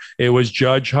sure it was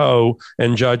Judge Ho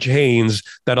and Judge Haynes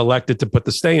that elected to put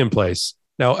the stay in place.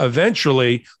 Now,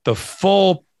 eventually, the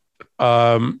full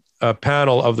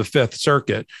panel of the Fifth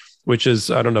Circuit, which is,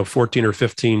 14 or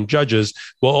 15 judges,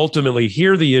 will ultimately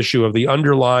hear the issue of the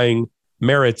underlying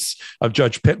merits of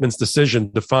Judge Pittman's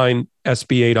decision to find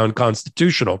SB 8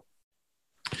 unconstitutional.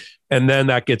 And then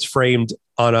that gets framed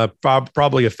on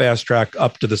probably a fast track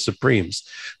up to the Supremes.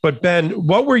 But Ben,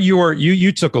 what were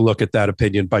you took a look at that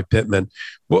opinion by Pittman.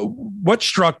 What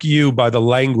struck you by the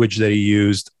language that he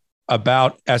used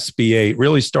about SB 8,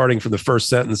 really starting from the first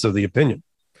sentence of the opinion?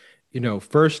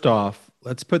 First off,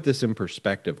 let's put this in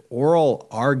perspective. Oral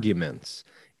arguments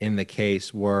in the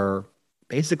case were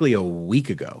basically a week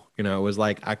ago. It was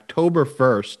like October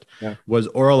 1st was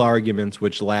oral arguments,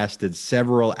 which lasted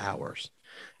several hours.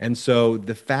 And so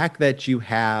the fact that you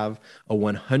have a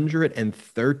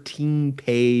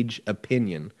 113-page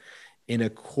opinion in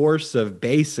a course of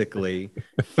basically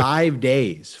 4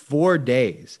 days,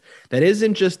 that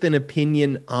isn't just an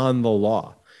opinion on the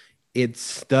law. It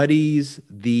studies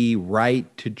the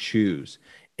right to choose.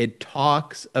 It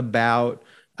talks about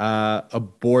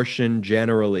abortion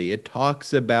generally. It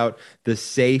talks about the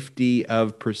safety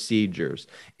of procedures.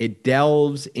 It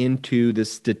delves into the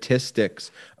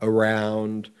statistics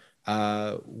around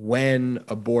when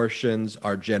abortions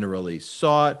are generally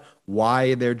sought,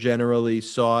 why they're generally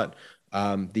sought,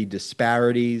 the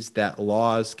disparities that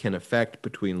laws can affect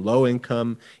between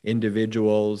low-income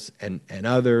individuals and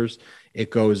others. It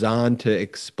goes on to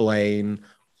explain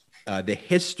the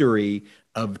history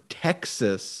of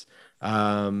Texas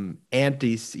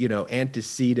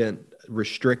antecedent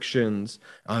restrictions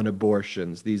on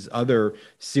abortions, these other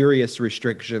serious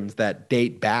restrictions that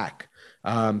date back,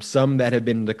 some that have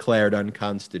been declared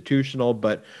unconstitutional,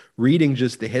 but reading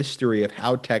just the history of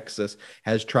how Texas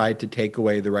has tried to take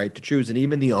away the right to choose, and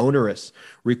even the onerous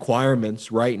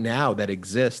requirements right now that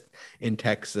exist in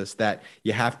Texas, that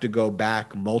you have to go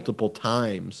back multiple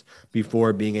times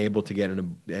before being able to get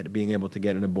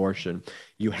an abortion.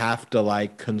 You have to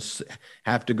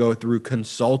have to go through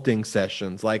consulting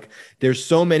sessions. There's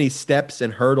so many steps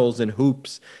and hurdles and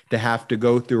hoops to have to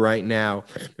go through right now.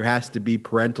 There has to be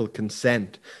parental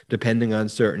consent depending on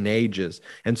certain ages.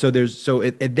 And so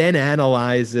it then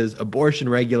analyzes abortion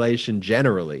regulation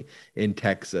generally in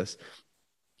Texas.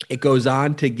 It goes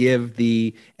on to give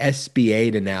the SB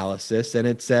 8 analysis, and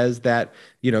it says that,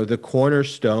 the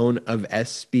cornerstone of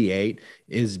SB 8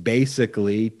 is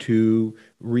basically to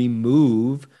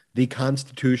remove the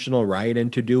constitutional right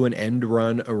and to do an end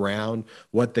run around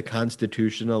what the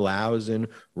Constitution allows in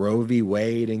Roe v.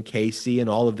 Wade and Casey and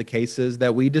all of the cases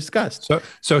that we discussed.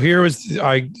 So here was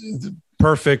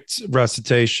perfect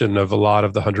recitation of a lot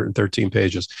of the 113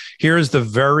 pages. Here is the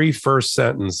very first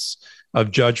sentence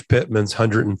of Judge Pittman's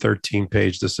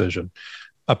 113-page decision.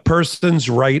 A person's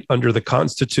right under the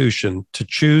Constitution to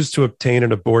choose to obtain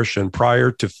an abortion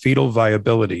prior to fetal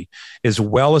viability is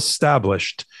well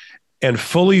established, and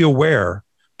fully aware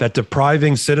that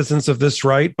depriving citizens of this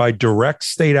right by direct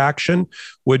state action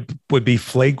would be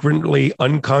flagrantly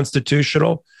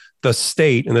unconstitutional. The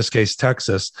state, in this case,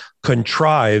 Texas,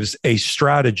 contrives a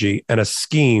strategy and a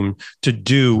scheme to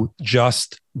do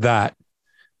just that.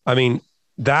 I mean,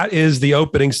 that is the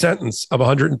opening sentence of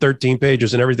 113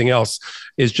 pages, and everything else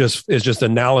is just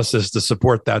analysis to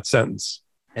support that sentence.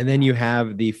 And then you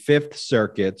have the Fifth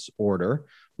Circuit's order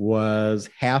was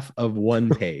half of one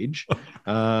page,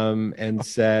 and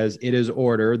says it is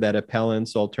ordered that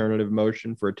appellant's alternative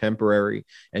motion for a temporary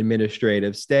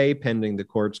administrative stay pending the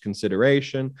court's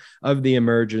consideration of the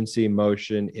emergency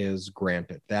motion is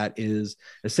granted. That is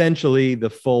essentially the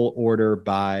full order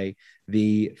by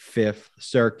the Fifth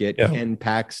Circuit. Yeah. Ken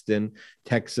Paxton,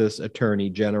 Texas Attorney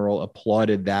General,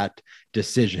 applauded that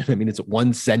decision. I mean, it's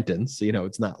one sentence,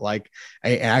 it's not like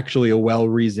actually a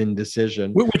well-reasoned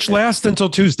decision. Which lasts until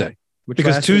Tuesday,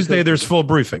 because Tuesday there's full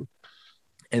briefing.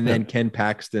 And then Ken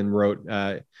Paxton wrote,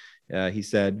 he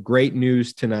said, "Great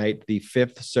news tonight. The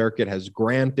Fifth Circuit has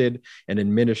granted an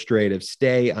administrative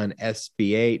stay on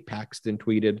SB 8. Paxton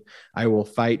tweeted, "I will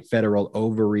fight federal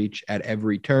overreach at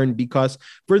every turn," because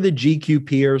for the GQ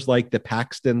peers like the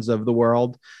Paxtons of the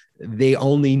world, they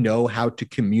only know how to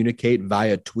communicate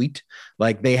via tweet.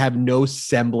 Like, they have no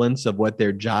semblance of what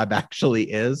their job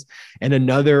actually is. And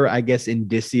another, I guess,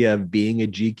 indicia of being a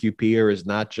GQ peer is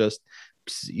not just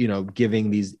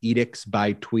giving these edicts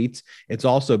by tweets. It's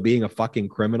also being a fucking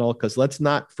criminal, because let's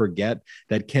not forget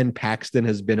that Ken Paxton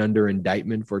has been under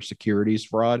indictment for securities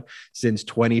fraud since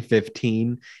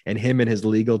 2015, and him and his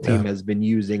legal team has been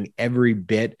using every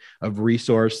bit of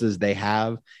resources they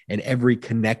have and every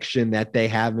connection that they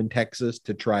have in Texas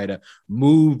to try to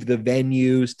move the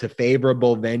venues to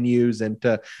favorable venues and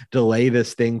to delay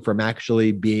this thing from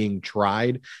actually being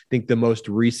tried. I think the most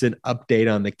recent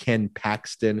update on the Ken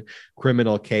Paxton criminal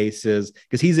cases,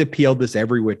 because he's appealed this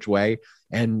every which way,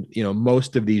 and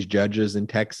most of these judges in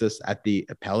Texas at the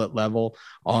appellate level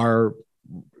are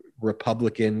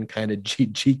Republican kind of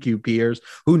GQ peers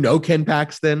who know Ken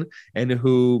Paxton and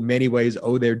who many ways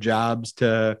owe their jobs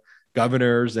to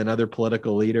governors and other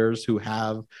political leaders who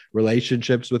have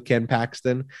relationships with Ken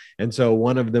Paxton. And so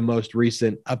one of the most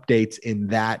recent updates in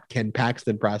that Ken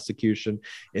Paxton prosecution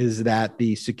is that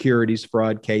the securities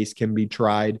fraud case can be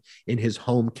tried in his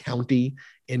home county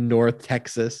in North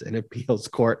Texas. An appeals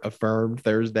court affirmed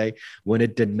Thursday when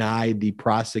it denied the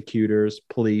prosecutor's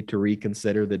plea to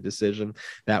reconsider the decision.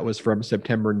 That was from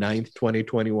September 9th,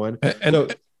 2021.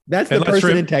 That's the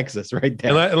person in Texas right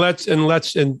there. And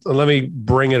let me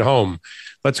bring it home.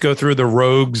 Let's go through the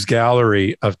rogues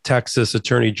gallery of Texas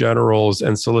attorney generals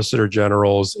and solicitor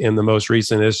generals in the most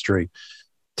recent history.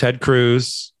 Ted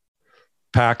Cruz,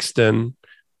 Paxton,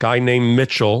 guy named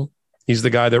Mitchell. He's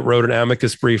the guy that wrote an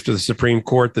amicus brief to the Supreme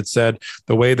Court that said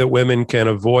the way that women can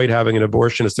avoid having an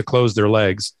abortion is to close their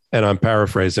legs. And I'm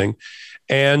paraphrasing.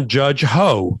 And Judge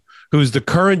Ho, who's the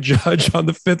current judge on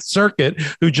the Fifth Circuit,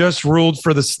 who just ruled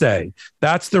for the stay.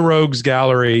 That's the rogues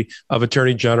gallery of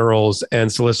attorney generals and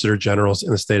solicitor generals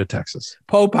in the state of Texas.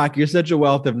 Popak, you're such a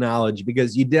wealth of knowledge,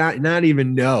 because you did not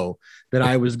even know that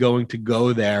I was going to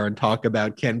go there and talk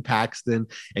about Ken Paxton,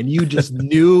 and you just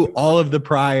knew all of the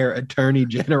prior attorney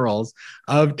generals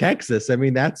of Texas. I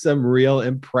mean, that's some real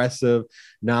impressive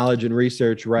knowledge and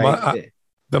research, right?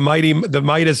 The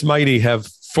Mightiest Mighty have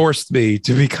forced me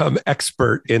to become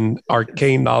expert in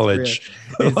arcane knowledge.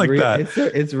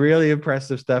 It's really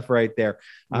impressive stuff right there.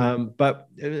 But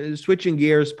switching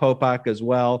gears, Popak, as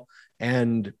well.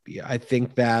 And I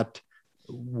think that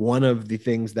one of the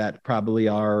things that probably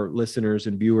our listeners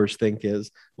and viewers think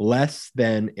is less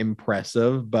than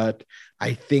impressive, but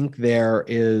I think there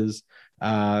is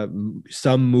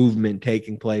some movement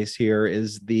taking place here,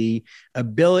 is the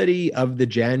ability of the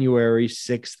January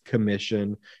 6th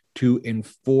Commission to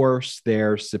enforce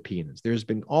their subpoenas. There's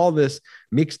been all this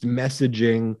mixed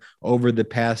messaging over the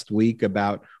past week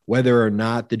about whether or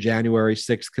not the January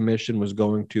 6th Commission was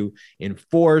going to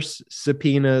enforce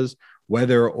subpoenas,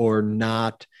 whether or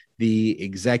not the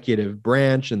executive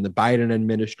branch and the Biden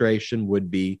administration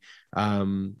would be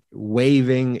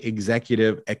waiving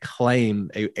executive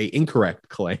a incorrect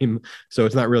claim. So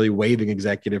it's not really waiving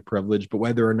executive privilege, but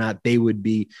whether or not they would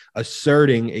be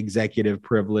asserting executive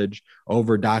privilege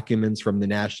over documents from the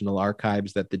National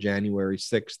Archives that the January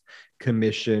 6th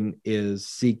Commission is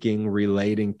seeking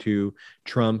relating to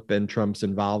Trump and Trump's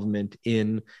involvement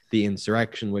in the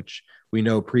insurrection, which we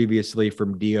know previously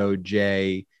from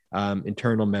DOJ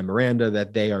internal memoranda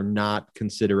that they are not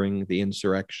considering the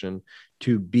insurrection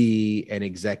to be an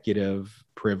executive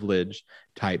privilege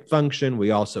type function.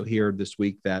 We also hear this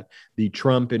week that the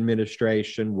Trump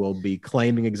administration will be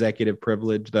claiming executive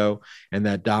privilege, though, and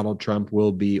that Donald Trump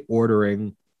will be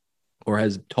ordering or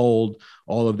has told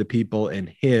all of the people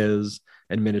in his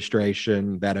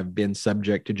administration that have been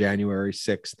subject to January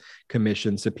 6th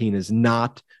Commission subpoenas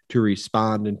not to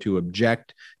respond and to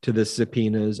object to the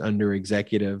subpoenas under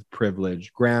executive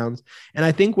privilege grounds. And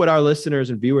I think what our listeners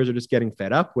and viewers are just getting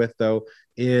fed up with, though,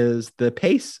 is the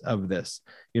pace of this.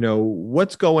 You know,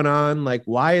 what's going on? Like,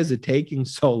 why is it taking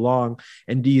so long?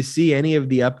 And do you see any of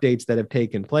the updates that have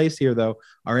taken place here, though?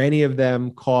 Are any of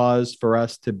them cause for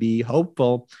us to be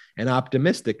hopeful and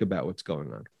optimistic about what's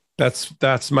going on?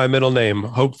 That's my middle name,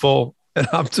 hopeful and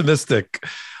optimistic.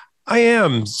 I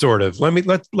am sort of.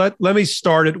 Let me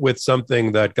start it with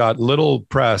something that got little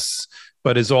press,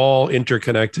 but is all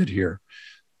interconnected here.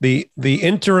 The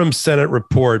interim Senate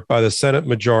report by the Senate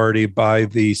majority, by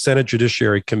the Senate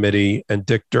Judiciary Committee, and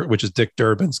which is Dick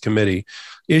Durbin's committee,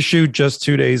 issued just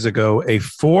 2 days ago a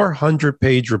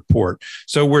 400-page report.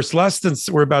 So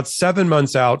we're about 7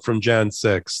 months out from Jan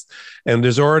 6th, and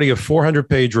there's already a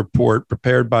 400-page report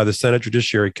prepared by the Senate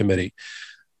Judiciary Committee.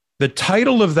 The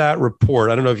title of that report,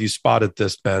 I don't know if you spotted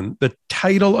this, Ben, the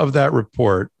title of that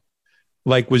report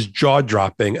was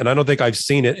jaw-dropping, and I don't think I've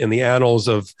seen it in the annals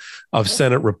of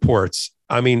Senate reports.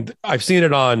 I mean, I've seen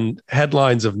it on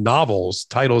headlines of novels,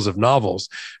 titles of novels.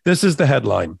 This is the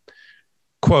headline,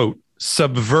 quote,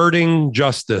 "Subverting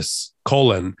Justice,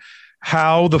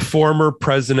 how the former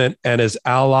president and his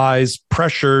allies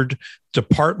pressured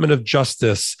Department of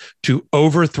Justice to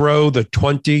overthrow the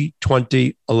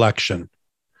 2020 election."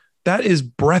 That is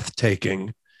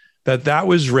breathtaking. That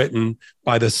was written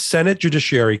by the Senate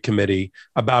Judiciary Committee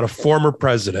about a former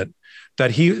president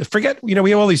that we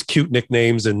have all these cute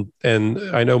nicknames, and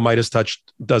I know Midas Touch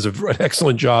does an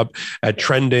excellent job at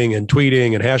trending and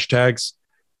tweeting and hashtags,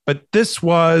 but this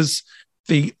was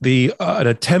an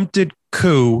attempted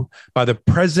coup by the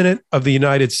president of the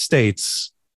United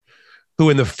States,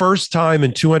 who in the first time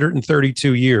in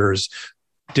 232 years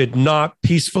did not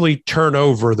peacefully turn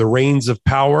over the reins of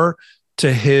power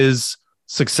to his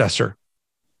successor.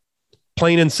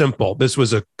 Plain and simple. This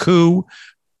was a coup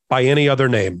by any other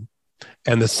name.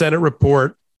 And the Senate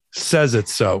report says it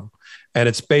so. And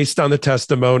it's based on the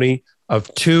testimony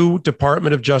of two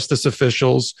Department of Justice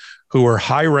officials who were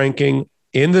high-ranking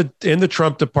in the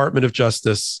Trump Department of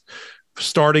Justice,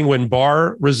 starting when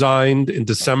Barr resigned in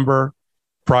December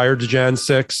prior to Jan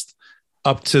 6th,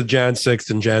 up to Jan 6th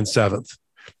and Jan 7th.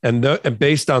 And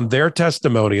based on their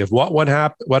testimony of what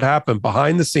happened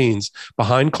behind the scenes,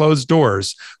 behind closed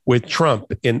doors with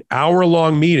Trump in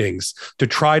hour-long meetings to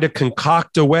try to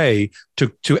concoct a way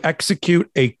to execute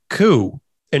a coup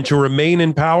and to remain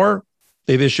in power,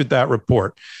 they've issued that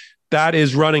report. That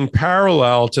is running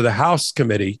parallel to the House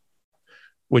committee,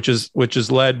 which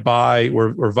is led by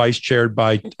or vice chaired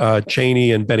by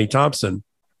Cheney and Benny Thompson,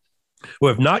 who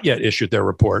have not yet issued their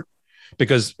report.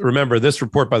 Because remember, this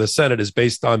report by the Senate is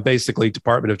based on basically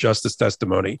Department of Justice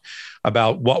testimony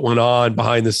about what went on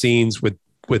behind the scenes with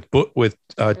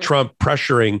Trump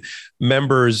pressuring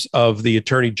members of the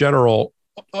Attorney General,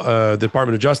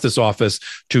 Department of Justice office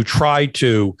to try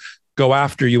to go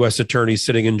after U.S. attorneys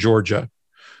sitting in Georgia,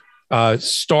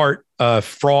 start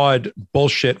fraud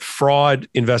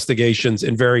investigations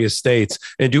in various states,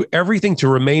 and do everything to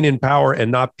remain in power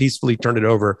and not peacefully turn it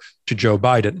over to Joe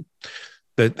Biden.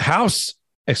 The House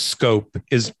scope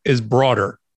is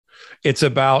broader. It's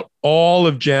about all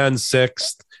of Jan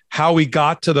 6th, how we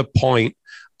got to the point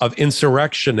of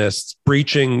insurrectionists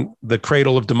breaching the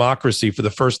cradle of democracy for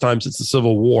the first time since the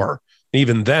Civil War.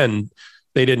 Even then,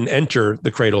 they didn't enter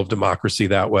the cradle of democracy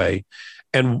that way.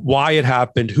 And why it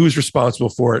happened, who's responsible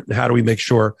for it, and how do we make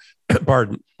sure,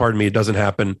 pardon me, it doesn't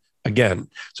happen again.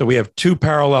 So we have two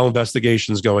parallel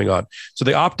investigations going on. So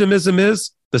the optimism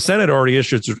is, the Senate already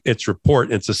issued its report.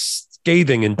 It's a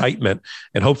scathing indictment,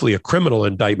 and hopefully a criminal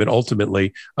indictment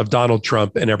ultimately, of Donald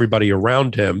Trump and everybody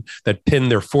around him that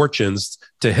pinned their fortunes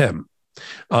to him.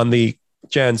 On the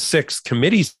Jan 6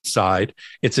 committee side,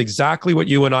 it's exactly what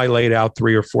you and I laid out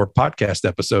 3 or 4 podcast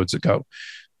episodes ago.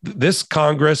 This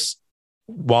Congress,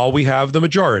 while we have the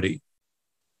majority,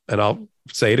 and I'll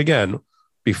say it again,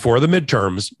 before the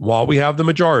midterms, while we have the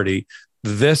majority,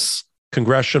 this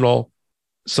congressional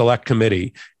select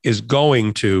committee is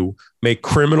going to make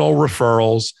criminal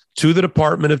referrals to the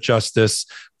Department of Justice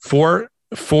for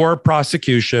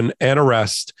prosecution and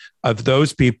arrest of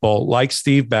those people like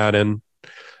Steve Bannon,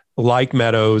 like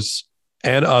Meadows,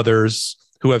 and others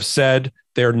who have said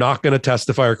they're not going to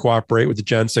testify or cooperate with the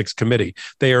Jan6 committee.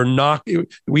 They are not.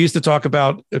 We used to talk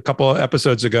about a couple of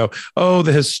episodes ago,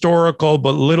 the historical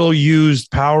but little used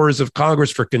powers of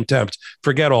Congress for contempt.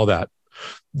 Forget all that.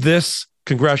 This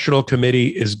congressional committee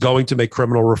is going to make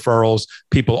criminal referrals.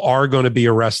 People are going to be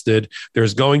arrested.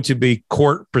 There's going to be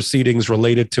court proceedings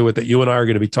related to it that you and I are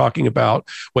going to be talking about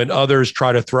when others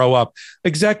try to throw up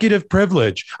executive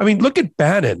privilege. I mean, look at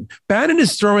Bannon. Bannon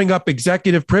is throwing up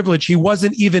executive privilege. He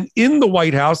wasn't even in the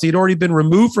White House. He had already been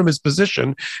removed from his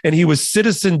position, and he was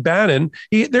Citizen Bannon.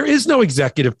 There is no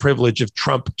executive privilege if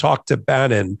Trump talked to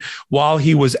Bannon while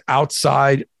he was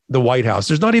outside the White House.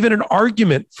 There's not even an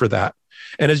argument for that.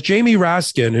 And as Jamie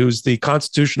Raskin, who's the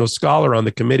constitutional scholar on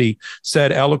the committee,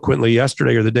 said eloquently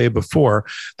yesterday or the day before,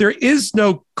 there is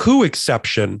no coup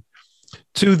exception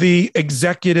to the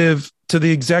executive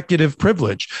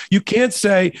privilege. You can't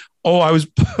say, I was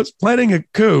planning a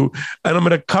coup and I'm going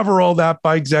to cover all that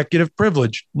by executive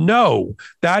privilege. No,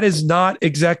 that is not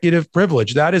executive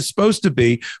privilege. That is supposed to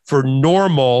be for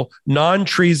normal,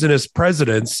 non-treasonous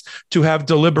presidents to have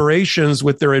deliberations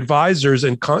with their advisors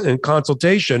and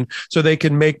consultation so they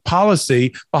can make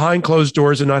policy behind closed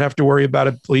doors and not have to worry about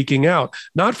it leaking out.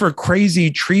 Not for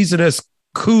crazy, treasonous,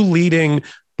 coup-leading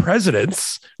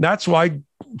presidents. That's why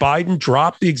Biden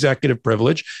dropped the executive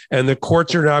privilege, and the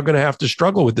courts are now going to have to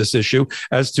struggle with this issue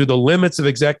as to the limits of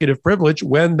executive privilege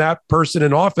when that person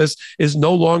in office is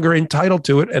no longer entitled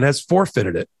to it and has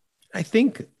forfeited it. I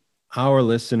think our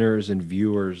listeners and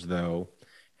viewers, though,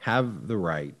 have the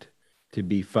right to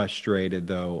be frustrated,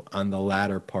 though, on the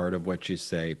latter part of what you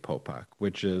say, Popak,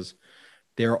 which is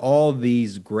there are all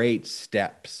these great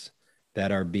steps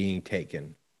that are being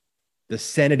taken. The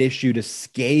Senate issued a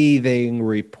scathing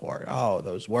report. Oh,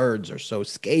 those words are so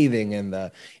scathing. And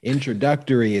the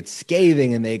introductory, it's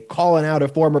scathing. And they calling out a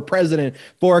former president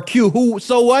for a coup.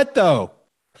 So what, though?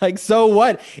 Like, so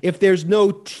what? If there's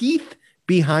no teeth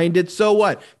behind it, so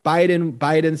what?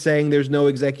 Biden saying there's no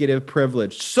executive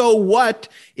privilege. So what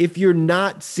if you're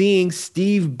not seeing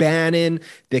Steve Bannon,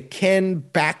 the Ken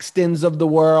Baxtons of the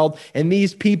world, and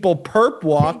these people perp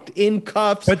walked in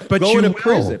cuffs going to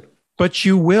prison? But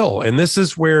you will. And this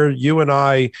is where you and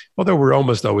I, although we're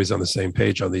almost always on the same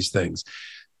page on these things,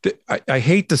 I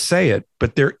hate to say it,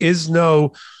 but there is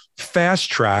no fast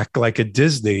track like a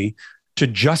Disney to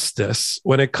justice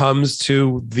when it comes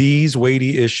to these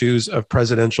weighty issues of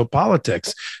presidential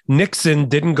politics. Nixon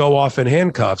didn't go off in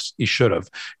handcuffs. He should have.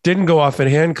 Didn't go off in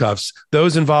handcuffs.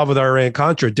 Those involved with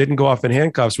Iran-Contra didn't go off in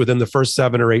handcuffs within the first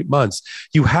 7 or 8 months.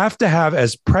 You have to have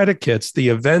as predicates the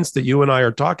events that you and I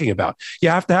are talking about. You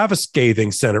have to have a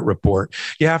scathing Senate report.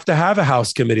 You have to have a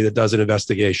House committee that does an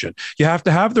investigation. You have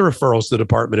to have the referrals to the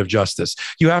Department of Justice.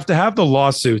 You have to have the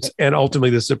lawsuits and ultimately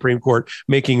the Supreme Court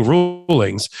making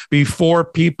rulings before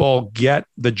people get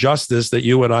the justice that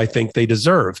you and I think they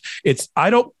deserve.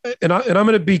 I'm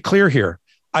going to be clear here.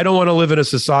 I don't want to live in a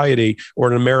society or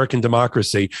an American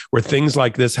democracy where things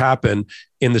like this happen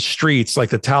in the streets, like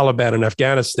the Taliban in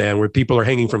Afghanistan, where people are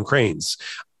hanging from cranes.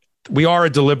 We are a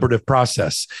deliberative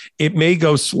process. It may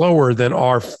go slower than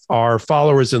our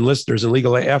followers and listeners and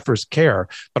legal efforts care,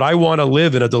 but I want to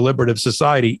live in a deliberative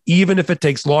society, even if it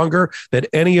takes longer than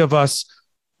any of us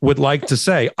would like to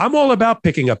say. I'm all about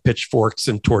picking up pitchforks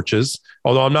and torches,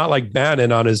 although I'm not like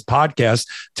Bannon on his podcast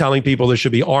telling people there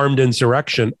should be armed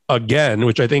insurrection again,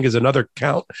 which I think is another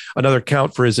count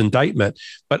for his indictment.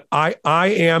 But I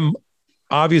am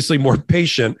obviously more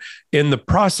patient in the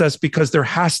process because there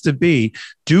has to be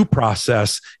due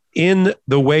process in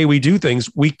the way we do things.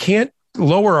 We can't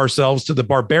lower ourselves to the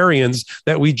barbarians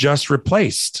that we just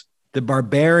replaced. The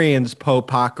barbarians,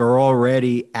 Popak, are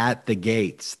already at the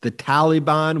gates. The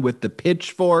Taliban with the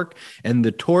pitchfork and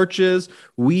the torches,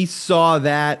 we saw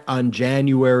that on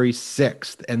January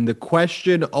 6th. And the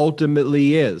question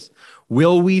ultimately is,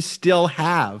 will we still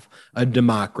have a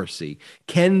democracy?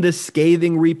 Can the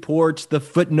scathing reports, the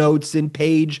footnotes in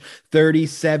page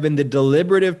 37, the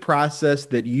deliberative process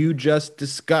that you just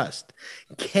discussed,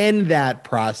 can that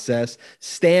process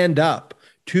stand up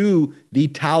to the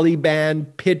Taliban,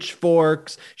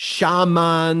 pitchforks,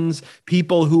 shamans,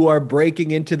 people who are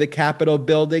breaking into the Capitol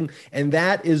building. And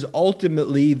that is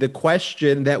ultimately the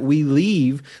question that we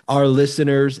leave our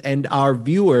listeners and our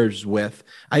viewers with.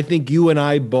 I think you and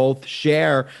I both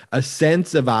share a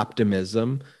sense of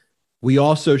optimism. We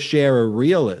also share a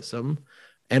realism.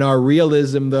 And our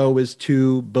realism, though, is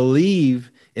to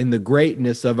believe in the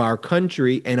greatness of our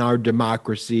country and our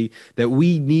democracy, that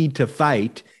we need to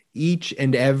fight each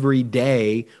and every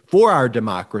day for our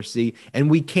democracy, and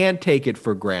we can't take it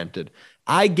for granted.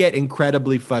 I get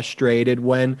incredibly frustrated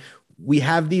when we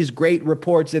have these great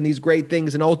reports and these great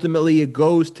things, and ultimately it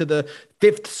goes to the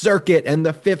Fifth Circuit, and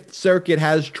the Fifth Circuit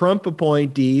has Trump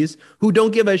appointees who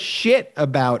don't give a shit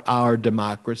about our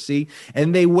democracy,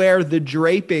 and they wear the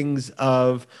drapings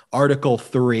of Article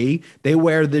 3. They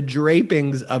wear the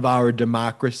drapings of our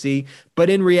democracy, but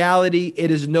in reality, it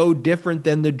is no different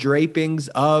than the drapings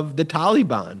of the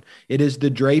Taliban. It is the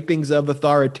drapings of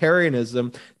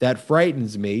authoritarianism that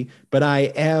frightens me, but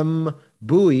I am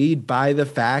buoyed by the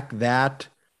fact that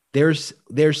there's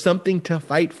something to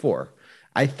fight for.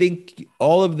 I think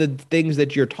all of the things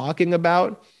that you're talking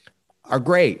about are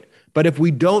great. But if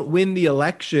we don't win the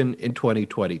election in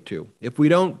 2022, if we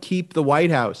don't keep the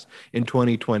White House in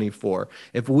 2024,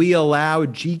 if we allow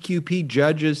GQP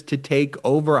judges to take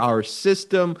over our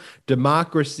system,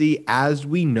 democracy as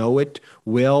we know it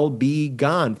will be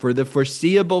gone for the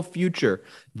foreseeable future.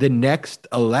 The next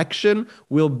election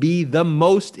will be the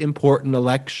most important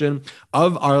election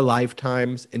of our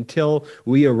lifetimes until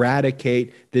we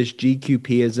eradicate this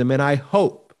GQPism. And I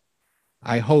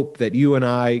hope that you and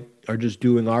I are just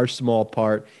doing our small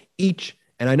part and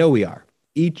I know we are,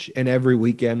 each and every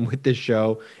weekend with this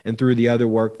show and through the other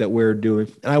work that we're doing.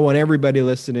 And I want everybody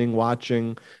listening,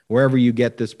 watching, wherever you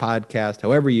get this podcast,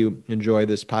 however you enjoy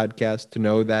this podcast, to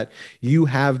know that you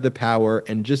have the power,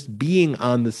 and just being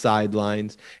on the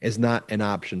sidelines is not an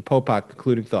option. Popak,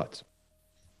 concluding thoughts.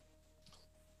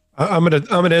 I'm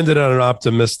gonna end it on an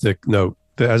optimistic note.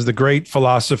 As the great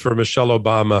philosopher Michelle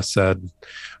Obama said,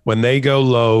 when they go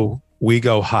low, we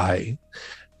go high.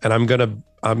 And I'm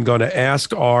going to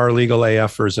ask our legal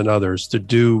AFers and others to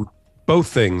do both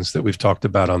things that we've talked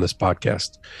about on this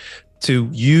podcast, to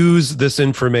use this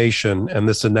information and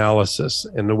this analysis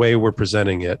and the way we're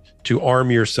presenting it to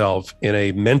arm yourself in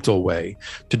a mental way,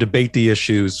 to debate the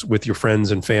issues with your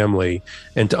friends and family,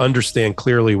 and to understand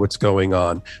clearly what's going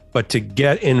on, but to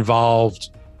get involved.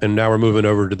 And now we're moving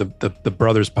over to the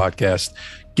Brothers podcast.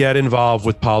 Get involved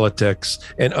with politics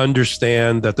and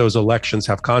understand that those elections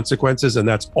have consequences. And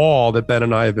that's all that Ben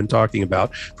and I have been talking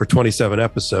about for 27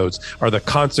 episodes, are the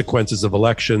consequences of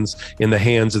elections in the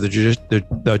hands of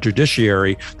the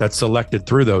judiciary that's selected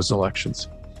through those elections.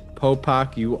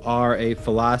 Popak, you are a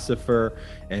philosopher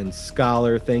and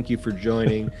scholar. Thank you for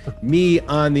joining me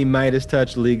on the Midas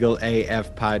Touch Legal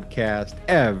AF podcast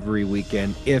every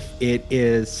weekend. If it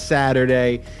is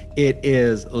Saturday, it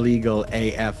is Legal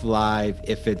AF Live.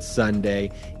 If it's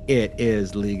Sunday, it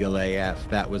is Legal AF.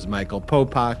 That was Michael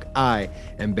Popak. I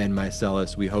am Ben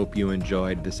Meiselas. We hope you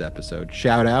enjoyed this episode.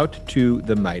 Shout out to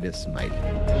the Midas Mighty.